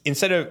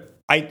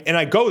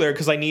 I go there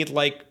because I need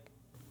like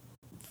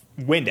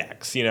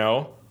Windex,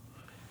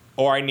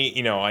 or I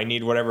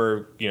need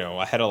whatever,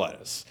 a head of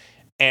lettuce.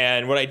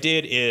 And what I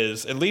did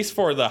is, at least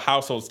for the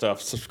household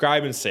stuff,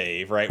 Subscribe and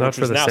Save, right? Not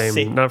for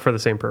the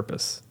same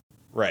purpose.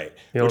 Right.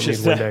 You don't need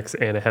Windex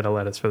and a head of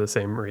lettuce for the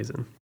same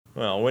reason.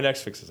 Well, Windex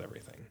fixes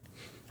everything.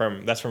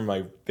 That's from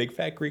my big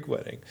fat Greek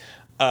wedding.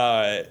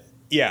 So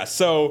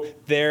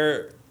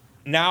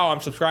now I'm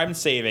subscribed and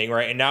saving,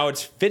 right? And now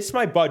it fits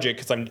my budget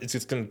because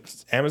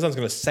Amazon's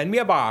gonna send me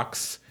a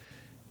box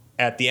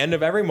at the end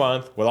of every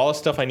month with all the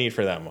stuff I need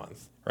for that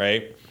month,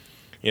 right?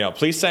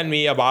 Please send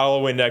me a bottle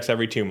of Windex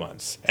every 2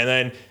 months. And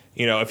then,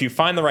 if you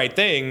find the right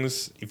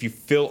things, if you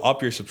fill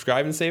up your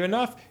subscribe and save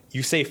enough,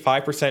 you save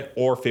 5%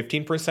 or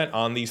 15%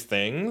 on these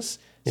things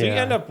So you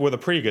Yeah. end up with a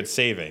pretty good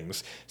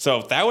savings.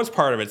 So that was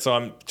part of it. So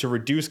I'm to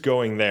reduce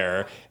going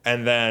there.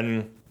 And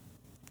then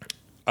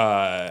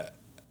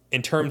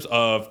in terms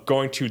of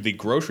going to the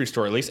grocery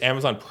store, at least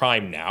Amazon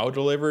Prime now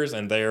delivers,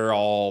 and they're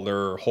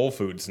Whole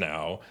Foods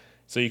now.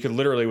 So you could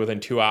literally within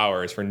 2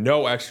 hours for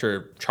no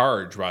extra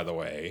charge, by the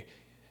way,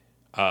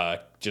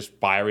 just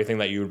buy everything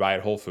that you would buy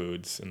at Whole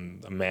Foods,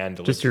 and a man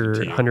delivers Just your it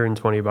to you.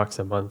 $120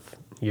 a month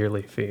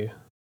yearly fee.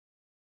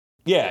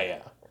 Yeah.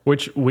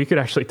 Which we could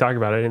actually talk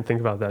about. I didn't think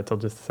about that till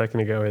just a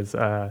second ago. Is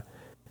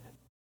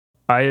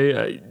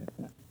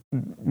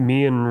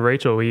me and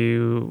Rachel, we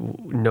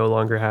no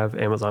longer have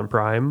Amazon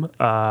Prime.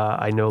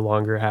 I no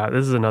longer have.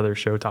 This is another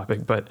show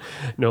topic, but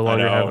no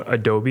longer have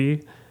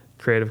Adobe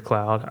Creative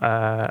Cloud.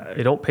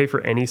 I don't pay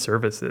for any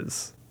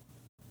services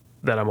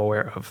that I'm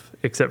aware of,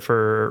 except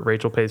for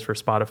Rachel pays for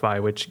Spotify,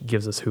 which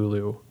gives us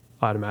Hulu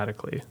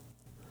automatically.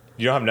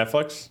 You don't have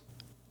Netflix?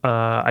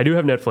 I do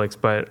have Netflix,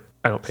 but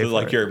I don't pay So for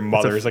like it. your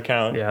mother's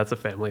account? Yeah, it's a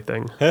family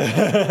thing.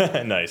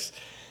 Nice.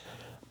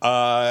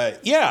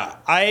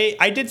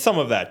 I did some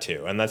of that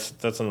too, and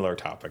that's another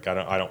topic.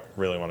 I don't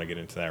really want to get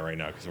into that right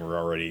now because we're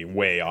already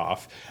way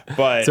off.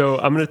 But So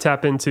I'm going to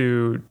tap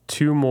into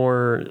two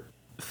more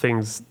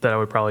things that I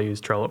would probably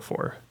use Trello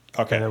for.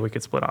 Okay. And then we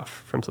could split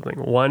off from something.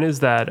 One is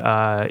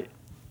that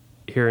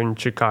here in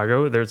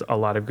Chicago, there's a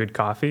lot of good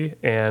coffee,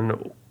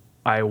 and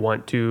I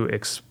want to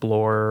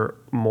explore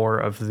more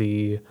of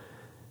the,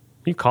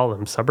 what do you call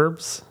them,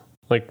 suburbs?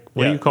 Like,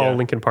 what do you call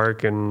Lincoln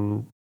Park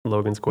and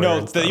Logan Square? No,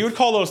 and stuff? you would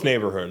call those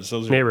neighborhoods.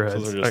 Those are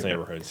just Okay.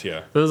 neighborhoods,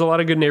 yeah. There's a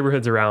lot of good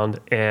neighborhoods around,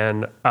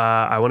 and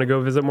I want to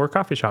go visit more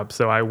coffee shops.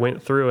 So I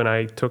went through and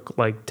I took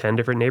like 10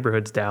 different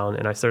neighborhoods down,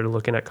 and I started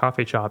looking at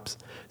coffee shops.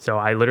 So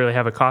I literally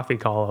have a coffee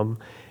column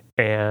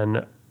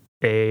and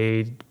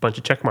a bunch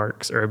of check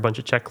marks or a bunch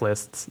of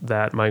checklists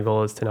that my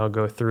goal is to now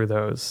go through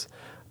those.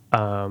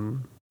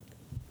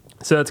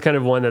 So that's kind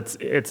of one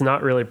it's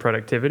not really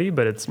productivity,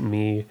 but it's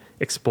me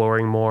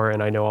exploring more,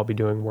 and I know I'll be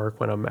doing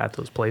work when I'm at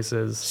those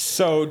places.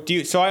 So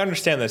I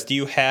understand this. Do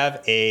you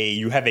have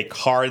a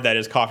card that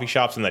is coffee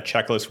shops and the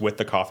checklist with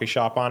the coffee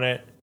shop on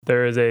it?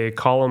 There is a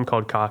column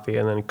called coffee,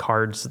 and then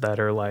cards that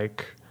are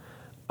like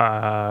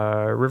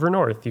River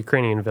North,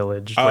 Ukrainian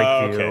Village,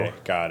 Lakeview. Okay,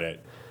 got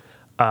it.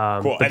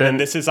 Cool. And then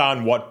this is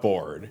on what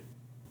board?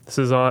 This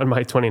is on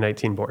my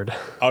 2019 board.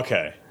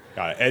 Okay,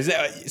 got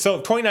it. So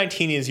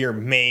 2019 is your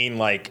main,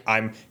 like,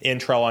 I'm in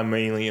Trello, I'm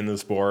mainly in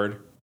this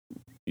board?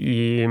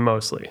 Yeah,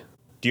 mostly.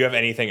 Do you have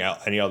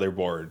any other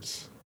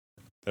boards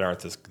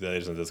that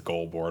isn't this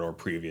goal board or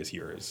previous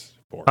years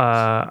boards?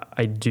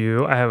 I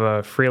do. I have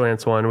a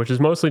freelance one, which is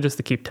mostly just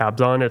to keep tabs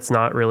on. It's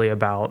not really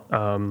about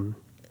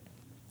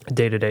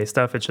day-to-day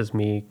stuff. It's just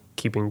me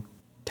keeping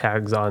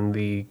tags on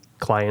the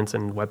clients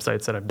and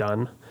websites that I've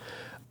done.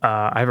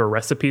 I have a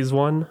recipes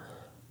one,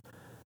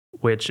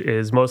 which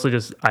is mostly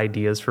just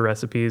ideas for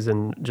recipes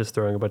and just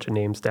throwing a bunch of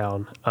names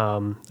down.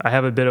 I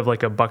have a bit of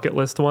like a bucket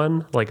list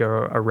one, like a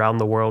around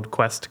the world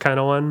quest kind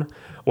of one,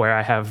 where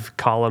I have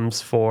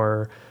columns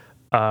for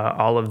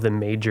all of the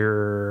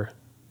major,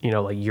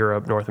 like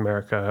Europe, North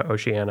America,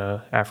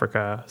 Oceania,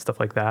 Africa, stuff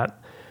like that,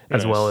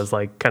 as well as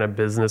like kind of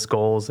business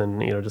goals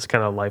and, just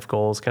kind of life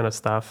goals kind of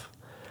stuff.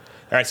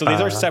 All right, so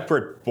these are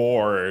separate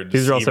boards.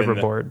 These are all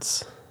separate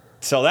boards.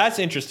 So that's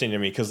interesting to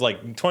me because,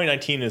 like,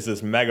 2019 is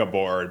this mega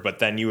board, but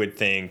then you would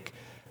think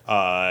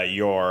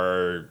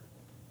your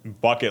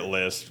bucket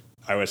list,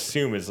 I would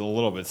assume, is a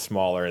little bit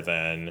smaller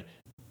than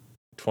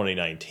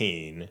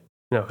 2019.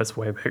 No, it's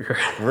way bigger.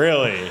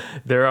 Really?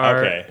 There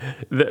are.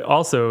 Okay.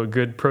 Also, a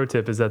good pro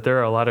tip is that there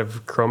are a lot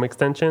of Chrome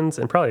extensions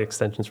and probably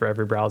extensions for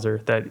every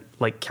browser that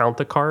like count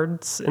the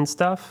cards and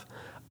stuff.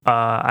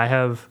 I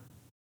have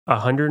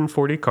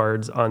 140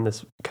 cards on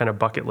this kind of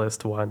bucket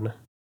list one,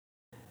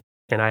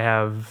 and I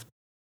have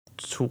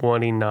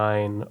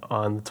 29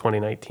 on the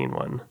 2019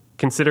 one.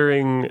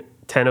 Considering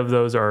 10 of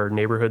those are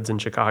neighborhoods in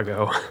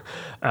Chicago,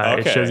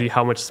 it shows you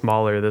how much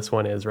smaller this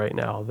one is right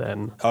now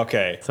than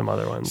some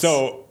other ones.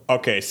 So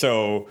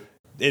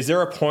is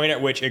there a point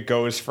at which it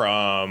goes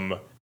from,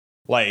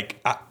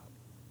 like,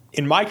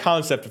 in my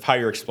concept of how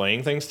you're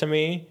explaining things to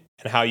me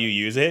and how you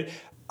use it,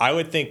 I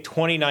would think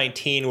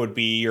 2019 would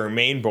be your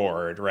main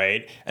board,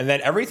 right? And then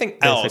everything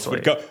else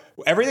would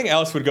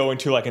go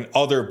into like an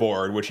other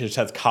board, which just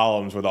has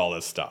columns with all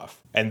this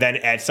stuff. And then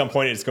at some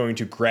point it's going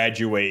to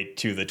graduate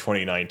to the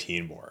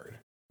 2019 board.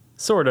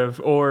 Sort of,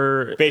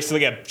 or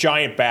basically a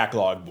giant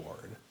backlog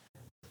board.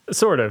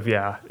 Sort of,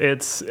 yeah.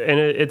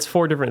 It's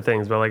four different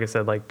things, but like I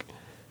said, like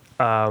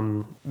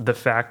the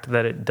fact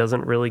that it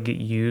doesn't really get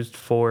used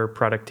for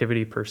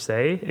productivity per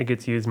se, it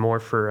gets used more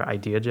for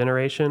idea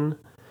generation.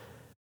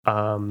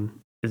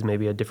 Is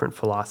maybe a different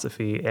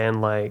philosophy.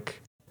 And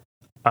like,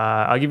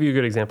 I'll give you a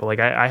good example. Like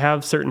I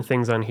have certain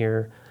things on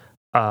here.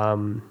 I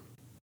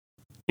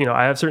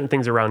have certain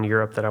things around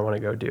Europe that I want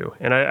to go do.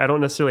 And I don't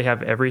necessarily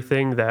have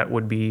everything that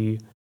would be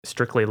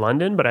strictly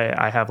London, but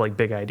I have like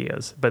big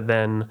ideas. But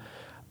then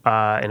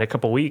in a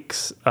couple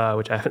weeks,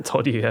 which I haven't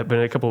told you yet, but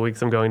in a couple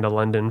weeks, I'm going to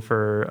London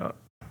for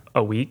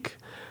a week.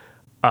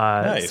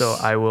 Nice. So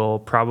I will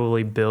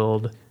probably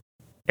build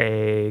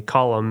a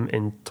column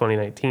in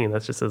 2019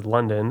 that just says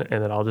London,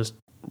 and then I'll just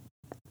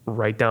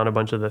write down a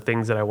bunch of the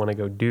things that I want to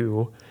go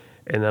do.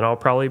 And then I'll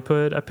probably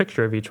put a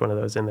picture of each one of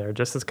those in there,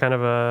 just as kind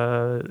of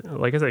a,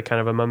 like I said, kind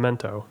of a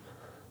memento.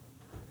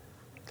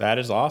 That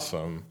is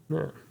awesome.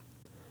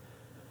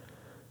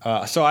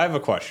 Yeah. So I have a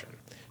question.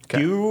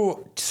 Okay. Do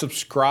you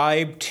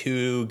subscribe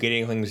to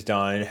Getting Things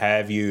Done?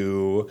 Have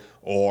you,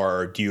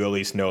 or do you at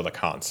least know the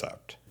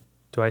concept?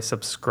 Do I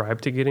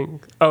subscribe to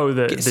getting? Oh,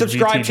 the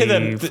subscribe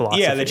GTD to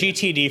philosophy. the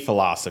GTD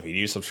philosophy. Do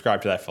you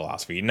subscribe to that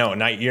philosophy? No,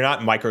 you're not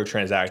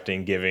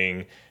microtransacting,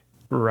 giving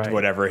right.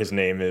 whatever his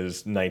name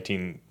is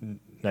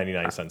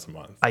 19.99 cents a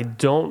month. I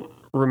don't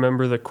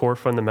remember the core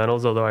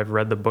fundamentals, although I've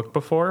read the book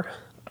before.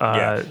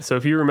 So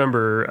if you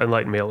remember,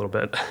 enlighten me a little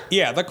bit.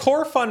 Yeah, the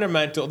core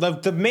fundamental,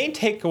 the main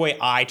takeaway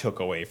I took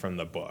away from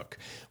the book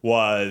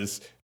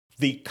was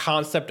the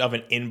concept of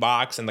an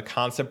inbox and the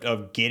concept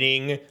of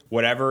getting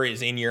whatever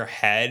is in your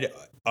head,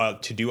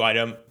 to-do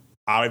item,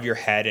 out of your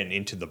head and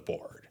into the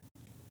board.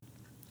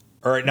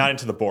 Or not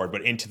into the board,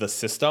 but into the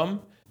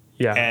system.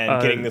 Yeah.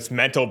 And getting this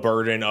mental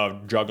burden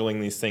of juggling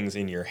these things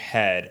in your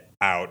head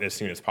out as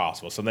soon as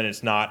possible. So then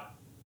it's not,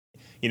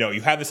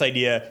 you have this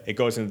idea, it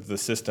goes into the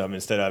system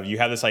instead of you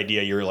have this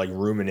idea, you're like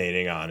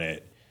ruminating on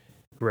it.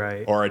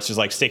 Right. Or it's just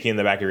like sticking in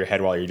the back of your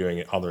head while you're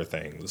doing other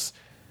things.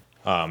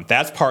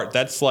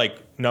 That's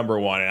like number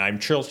one. And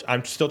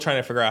I'm still trying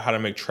to figure out how to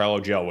make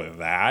Trello gel with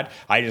that.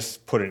 I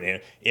just put it in.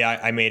 Yeah,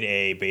 I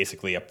made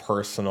basically a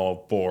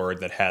personal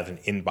board that has an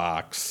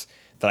inbox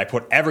that I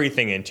put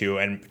everything into,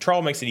 and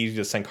Trello makes it easy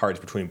to send cards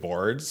between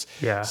boards.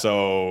 Yeah.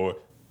 So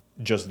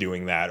just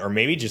doing that, or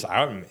maybe just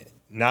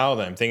now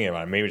that I'm thinking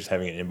about it, maybe just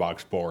having an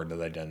inbox board that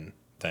I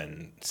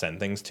then send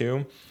things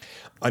to.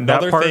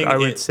 Another that part, thing I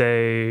would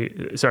say,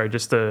 sorry,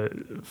 just to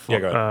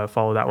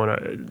follow that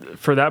one.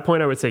 For that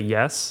point, I would say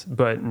yes,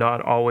 but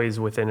not always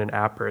within an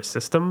app or a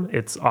system.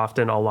 It's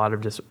often a lot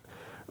of just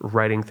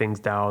writing things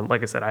down.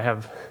 Like I said, I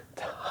have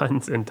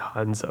tons and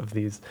tons of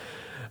these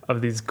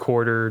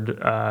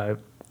quartered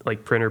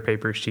like printer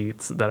paper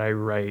sheets that I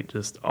write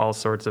just all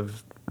sorts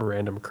of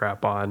random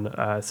crap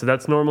on. So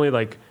that's normally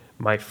like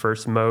my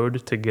first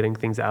mode to getting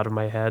things out of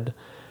my head.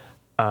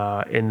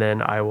 And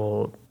then I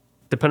will,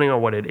 depending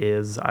on what it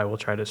is, I will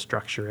try to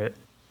structure it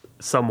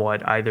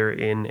somewhat either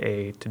in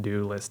a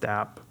to-do list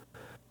app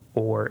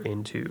or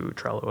into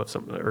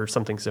Trello or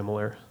something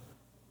similar.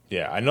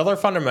 Yeah. Another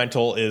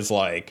fundamental is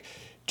like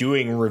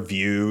doing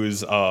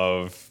reviews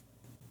of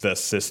the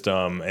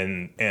system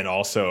and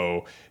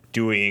also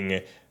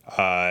doing,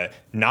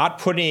 not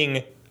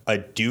putting a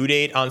due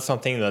date on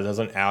something that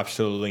doesn't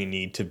absolutely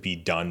need to be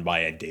done by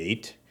a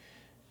date,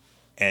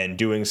 and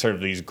doing sort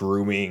of these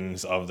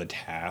groomings of the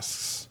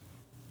tasks.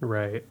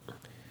 Right.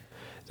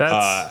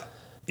 That's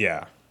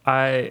yeah.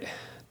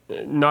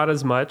 Not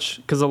as much,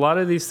 because a lot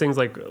of these things,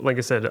 like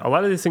I said, a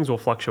lot of these things will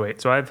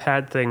fluctuate. So I've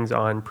had things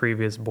on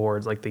previous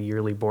boards, like the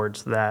yearly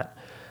boards, that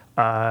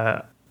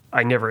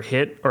I never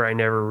hit or I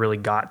never really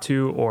got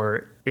to,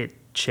 or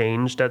it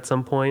changed at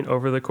some point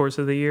over the course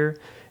of the year.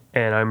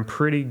 And I'm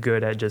pretty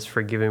good at just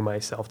forgiving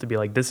myself to be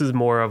like, this is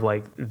more of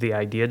like the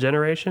idea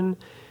generation.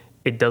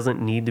 It doesn't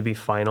need to be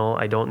final.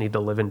 I don't need to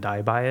live and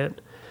die by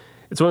it.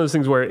 It's one of those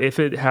things where if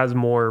it has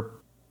more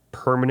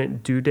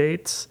permanent due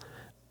dates,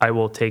 I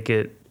will take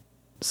it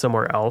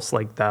somewhere else.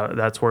 Like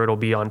that's where it'll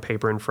be on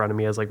paper in front of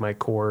me as like my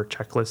core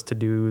checklist to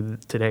do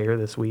today or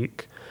this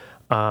week.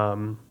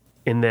 And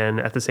then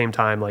at the same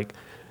time, like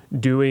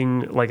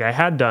doing, like I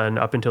had done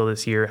up until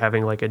this year,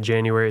 having like a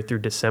January through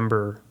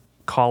December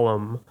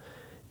column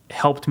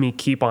helped me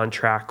keep on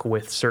track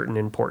with certain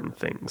important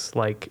things,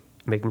 like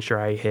making sure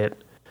I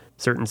hit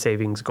certain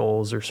savings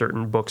goals or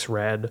certain books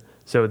read.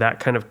 So that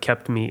kind of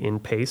kept me in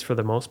pace for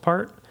the most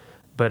part.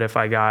 But if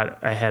I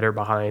got ahead or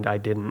behind, I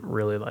didn't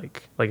really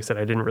like I said,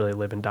 I didn't really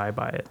live and die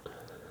by it.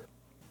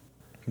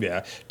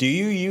 Yeah. Do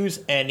you use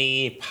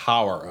any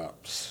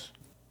power-ups?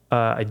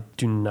 I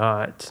do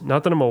not.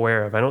 Not that I'm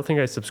aware of. I don't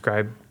think I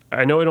subscribe.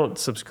 I know I don't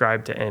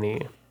subscribe to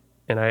any.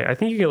 And I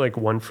think you get like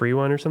one free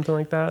one or something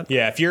like that.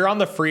 Yeah, if you're on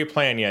the free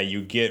plan,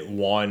 you get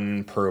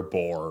one per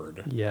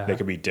board. Yeah. They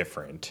could be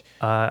different.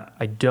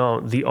 I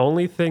don't. The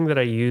only thing that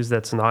I use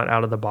that's not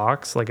out of the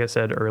box, like I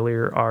said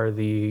earlier, are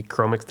the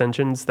Chrome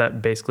extensions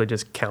that basically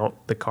just count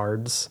the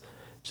cards,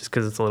 just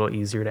because it's a little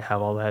easier to have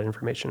all that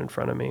information in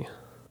front of me.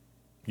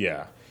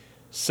 Yeah.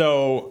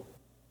 So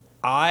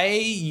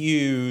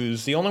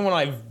the only one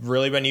I've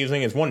really been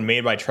using is one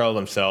made by Trello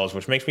themselves,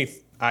 which makes me,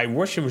 I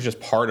wish it was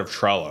just part of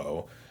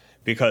Trello,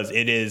 because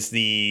it is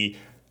the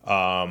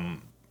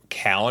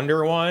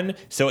calendar one.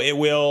 So it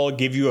will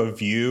give you a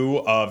view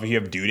of, if you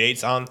have due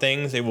dates on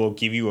things, it will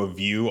give you a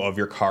view of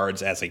your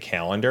cards as a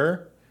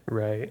calendar.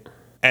 Right.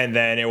 And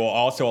then it will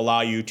also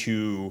allow you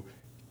to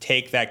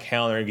take that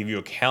calendar and give you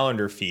a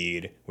calendar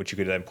feed, which you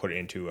could then put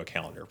into a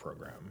calendar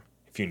program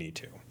if you need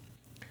to.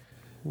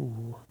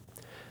 Ooh.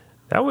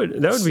 That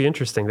would be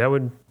interesting. I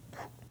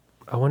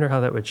wonder how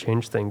that would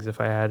change things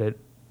if I had it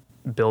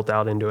built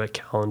out into a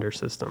calendar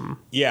system.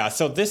 Yeah,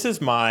 so this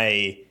is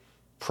my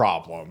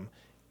problem,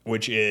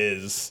 which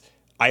is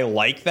I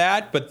like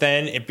that, but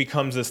then it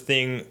becomes this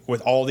thing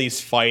with all these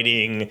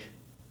fighting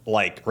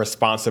like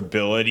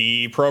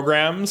responsibility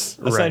programs,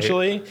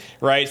 essentially,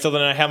 right? So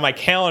then I have my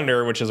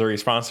calendar, which is a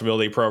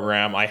responsibility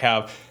program. I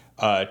have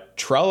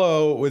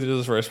Trello, which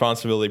is a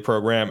responsibility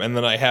program, and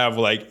then I have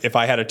like if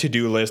I had a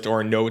to-do list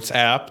or a notes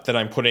app that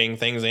I'm putting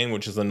things in,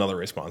 which is another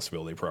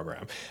responsibility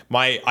program.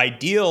 My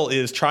ideal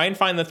is try and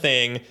find the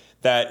thing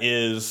that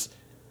is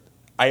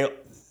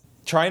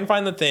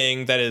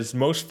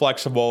most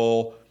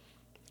flexible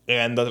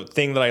and the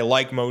thing that I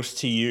like most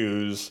to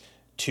use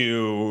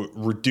to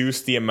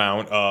reduce the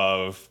amount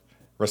of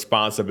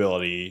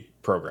responsibility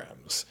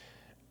programs.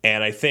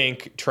 And I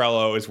think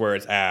Trello is where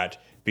it's at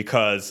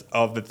because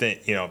of the thing,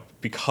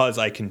 because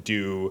I can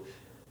do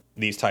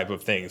these type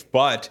of things.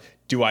 But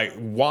do I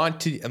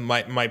want to,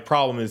 my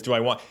problem is, do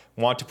I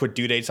want to put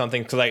due dates on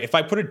things? Because if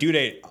I put a due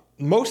date,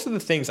 most of the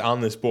things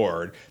on this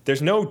board,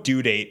 there's no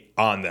due date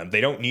on them.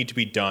 They don't need to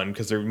be done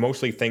because they're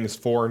mostly things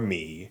for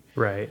me.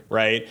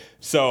 Right.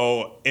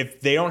 So if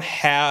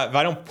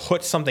I don't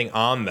put something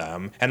on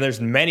them, and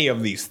there's many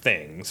of these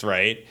things,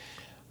 right?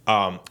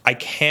 I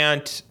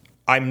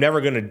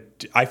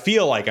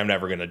feel like I'm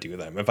never going to do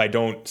them if I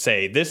don't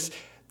say this.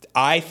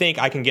 I think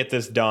I can get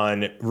this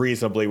done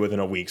reasonably within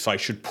a week. So I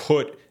should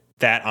put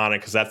that on it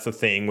because that's the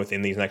thing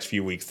within these next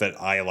few weeks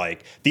that I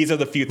like. These are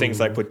the few things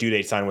that I put due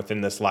dates on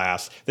within this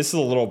last. This is a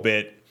little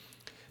bit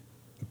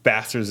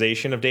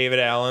bastardization of David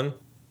Allen,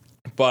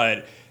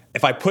 but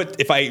if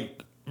I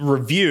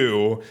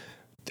review,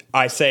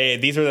 I say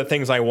these are the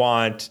things I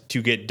want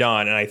to get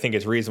done, and I think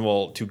it's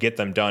reasonable to get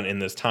them done in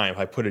this time. If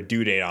I put a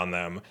due date on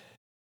them,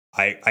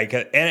 I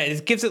can, and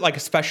it gives it like a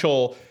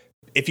special.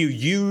 If you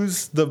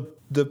use the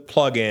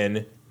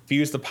plugin, if you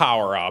use the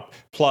power up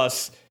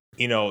plus.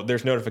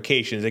 There's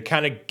notifications. It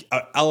kind of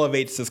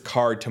elevates this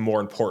card to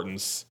more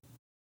importance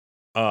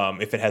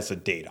if it has a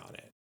date on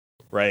it,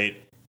 right?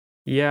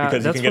 Yeah,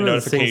 because you can get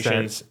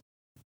notifications.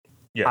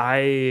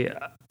 Again,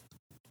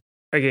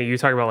 you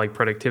talk about like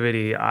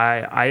productivity.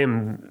 I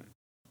am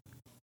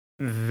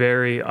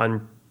very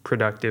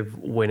unproductive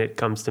when it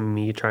comes to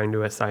me trying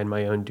to assign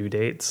my own due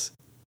dates.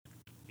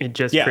 It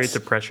just creates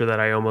a pressure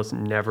that I almost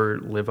never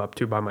live up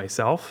to by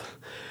myself.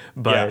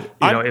 But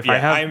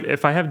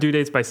if I have due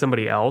dates by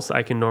somebody else,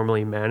 I can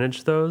normally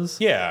manage those.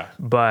 Yeah.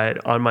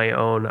 But on my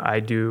own, I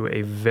do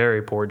a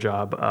very poor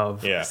job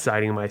of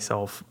citing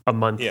myself a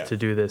month to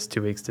do this,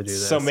 2 weeks to do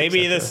this. So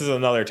maybe this is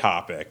another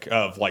topic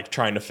of like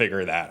trying to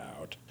figure that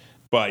out.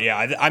 But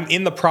yeah, I'm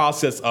in the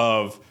process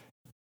of.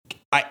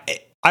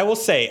 I will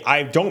say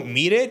I don't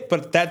meet it,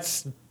 but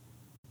that's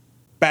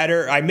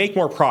better. I make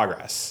more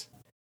progress.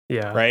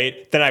 Yeah.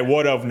 Right. Than I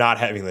would have not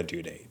having the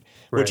due date.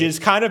 Which is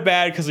kind of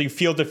bad because you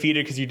feel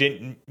defeated because you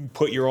didn't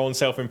put your own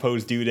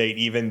self-imposed due date,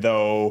 even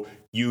though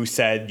you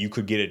said you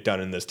could get it done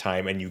in this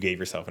time and you gave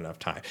yourself enough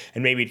time.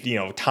 And maybe,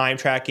 time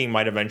tracking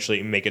might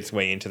eventually make its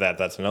way into that.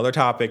 That's another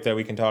topic that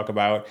we can talk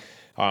about.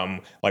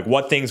 Like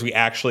what things we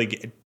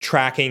actually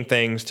tracking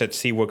things to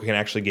see what we can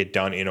actually get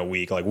done in a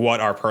week, like what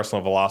our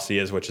personal velocity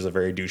is, which is a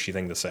very douchey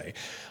thing to say.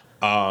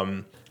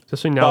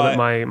 Especially now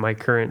that my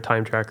current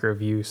time tracker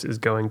of use is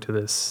going to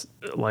this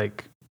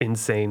like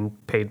insane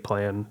paid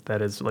plan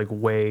that is like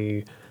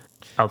way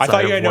outside. I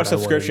thought you had no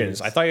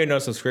subscriptions. I thought you had no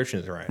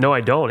subscriptions, right? No,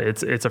 I don't.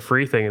 It's a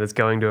free thing and it's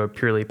going to a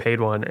purely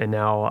paid one, and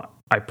now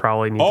I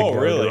probably need to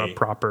go to a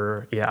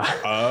proper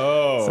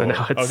Oh. So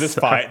now it's the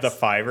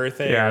Fiverr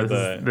thing? Yeah,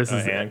 this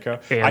is Anco.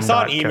 I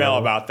saw an email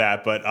about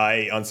that, but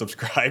I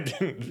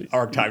unsubscribed and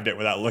archived it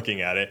without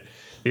looking at it.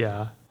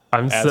 Yeah.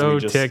 I'm so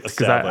ticked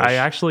because I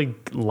actually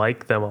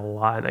like them a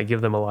lot and I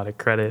give them a lot of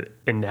credit.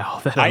 And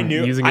now that I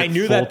knew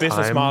that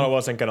business model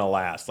wasn't going to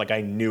last. Like I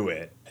knew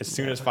it as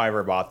soon as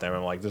Fiverr bought them.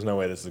 I'm like, there's no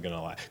way this is going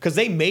to last because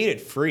they made it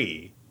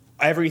free,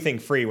 everything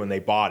free when they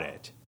bought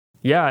it.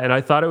 Yeah, and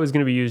I thought it was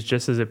going to be used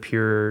just as a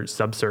pure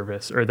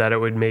subservice, or that it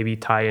would maybe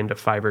tie into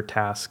Fiverr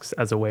tasks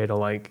as a way to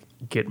like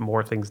get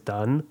more things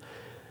done.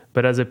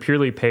 But as a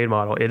purely paid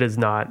model, it is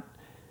not.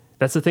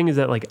 That's the thing, is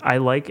that like I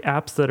like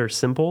apps that are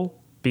simple.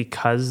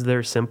 Because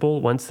they're simple.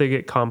 Once they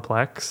get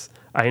complex,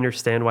 I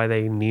understand why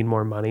they need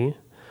more money.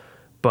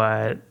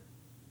 But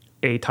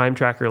a time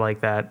tracker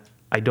like that,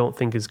 I don't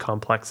think is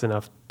complex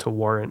enough to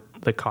warrant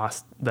the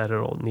cost that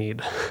it'll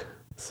need.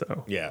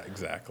 So yeah,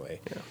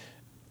 exactly. Yeah.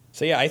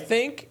 So yeah, I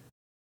think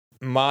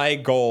my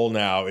goal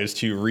now is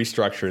to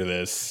restructure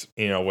this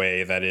in a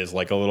way that is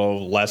like a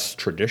little less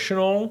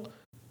traditional,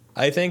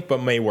 I think,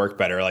 but may work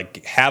better.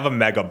 Like have a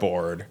mega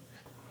board.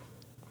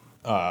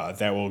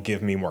 That will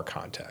give me more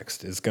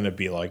context is going to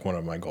be like one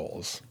of my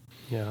goals.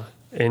 Yeah.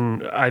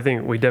 And I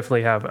think we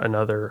definitely have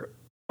a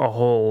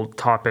whole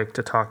topic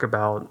to talk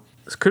about.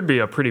 This could be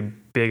a pretty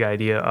big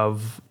idea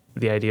of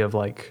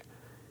like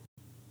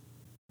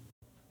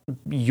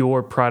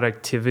your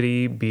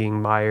productivity being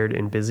mired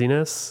in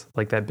busyness,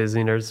 like that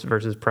busyness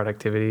versus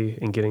productivity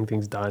and getting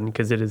things done.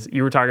 Because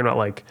you were talking about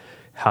like,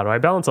 how do I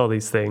balance all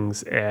these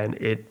things? And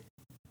it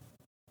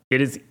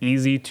is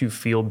easy to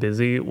feel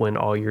busy when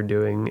all you're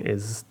doing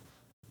is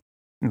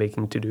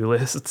making to-do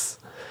lists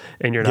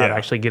and you're not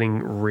actually getting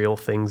real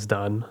things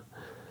done.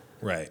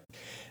 Right.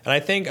 And I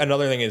think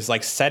another thing is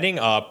like setting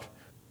up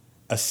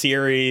a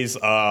series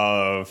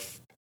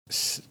of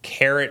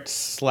carrots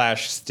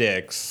slash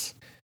sticks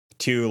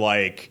to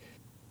like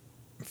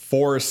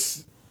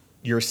force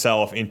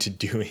yourself into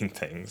doing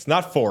things.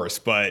 Not force,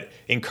 but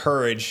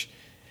encourage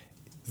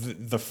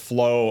the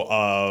flow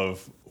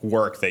of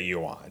work that you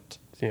want.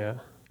 Yeah.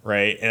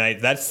 Right.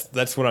 And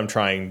that's what I'm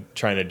trying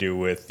to do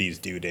with these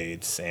due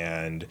dates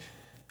and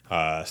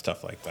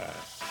stuff like that.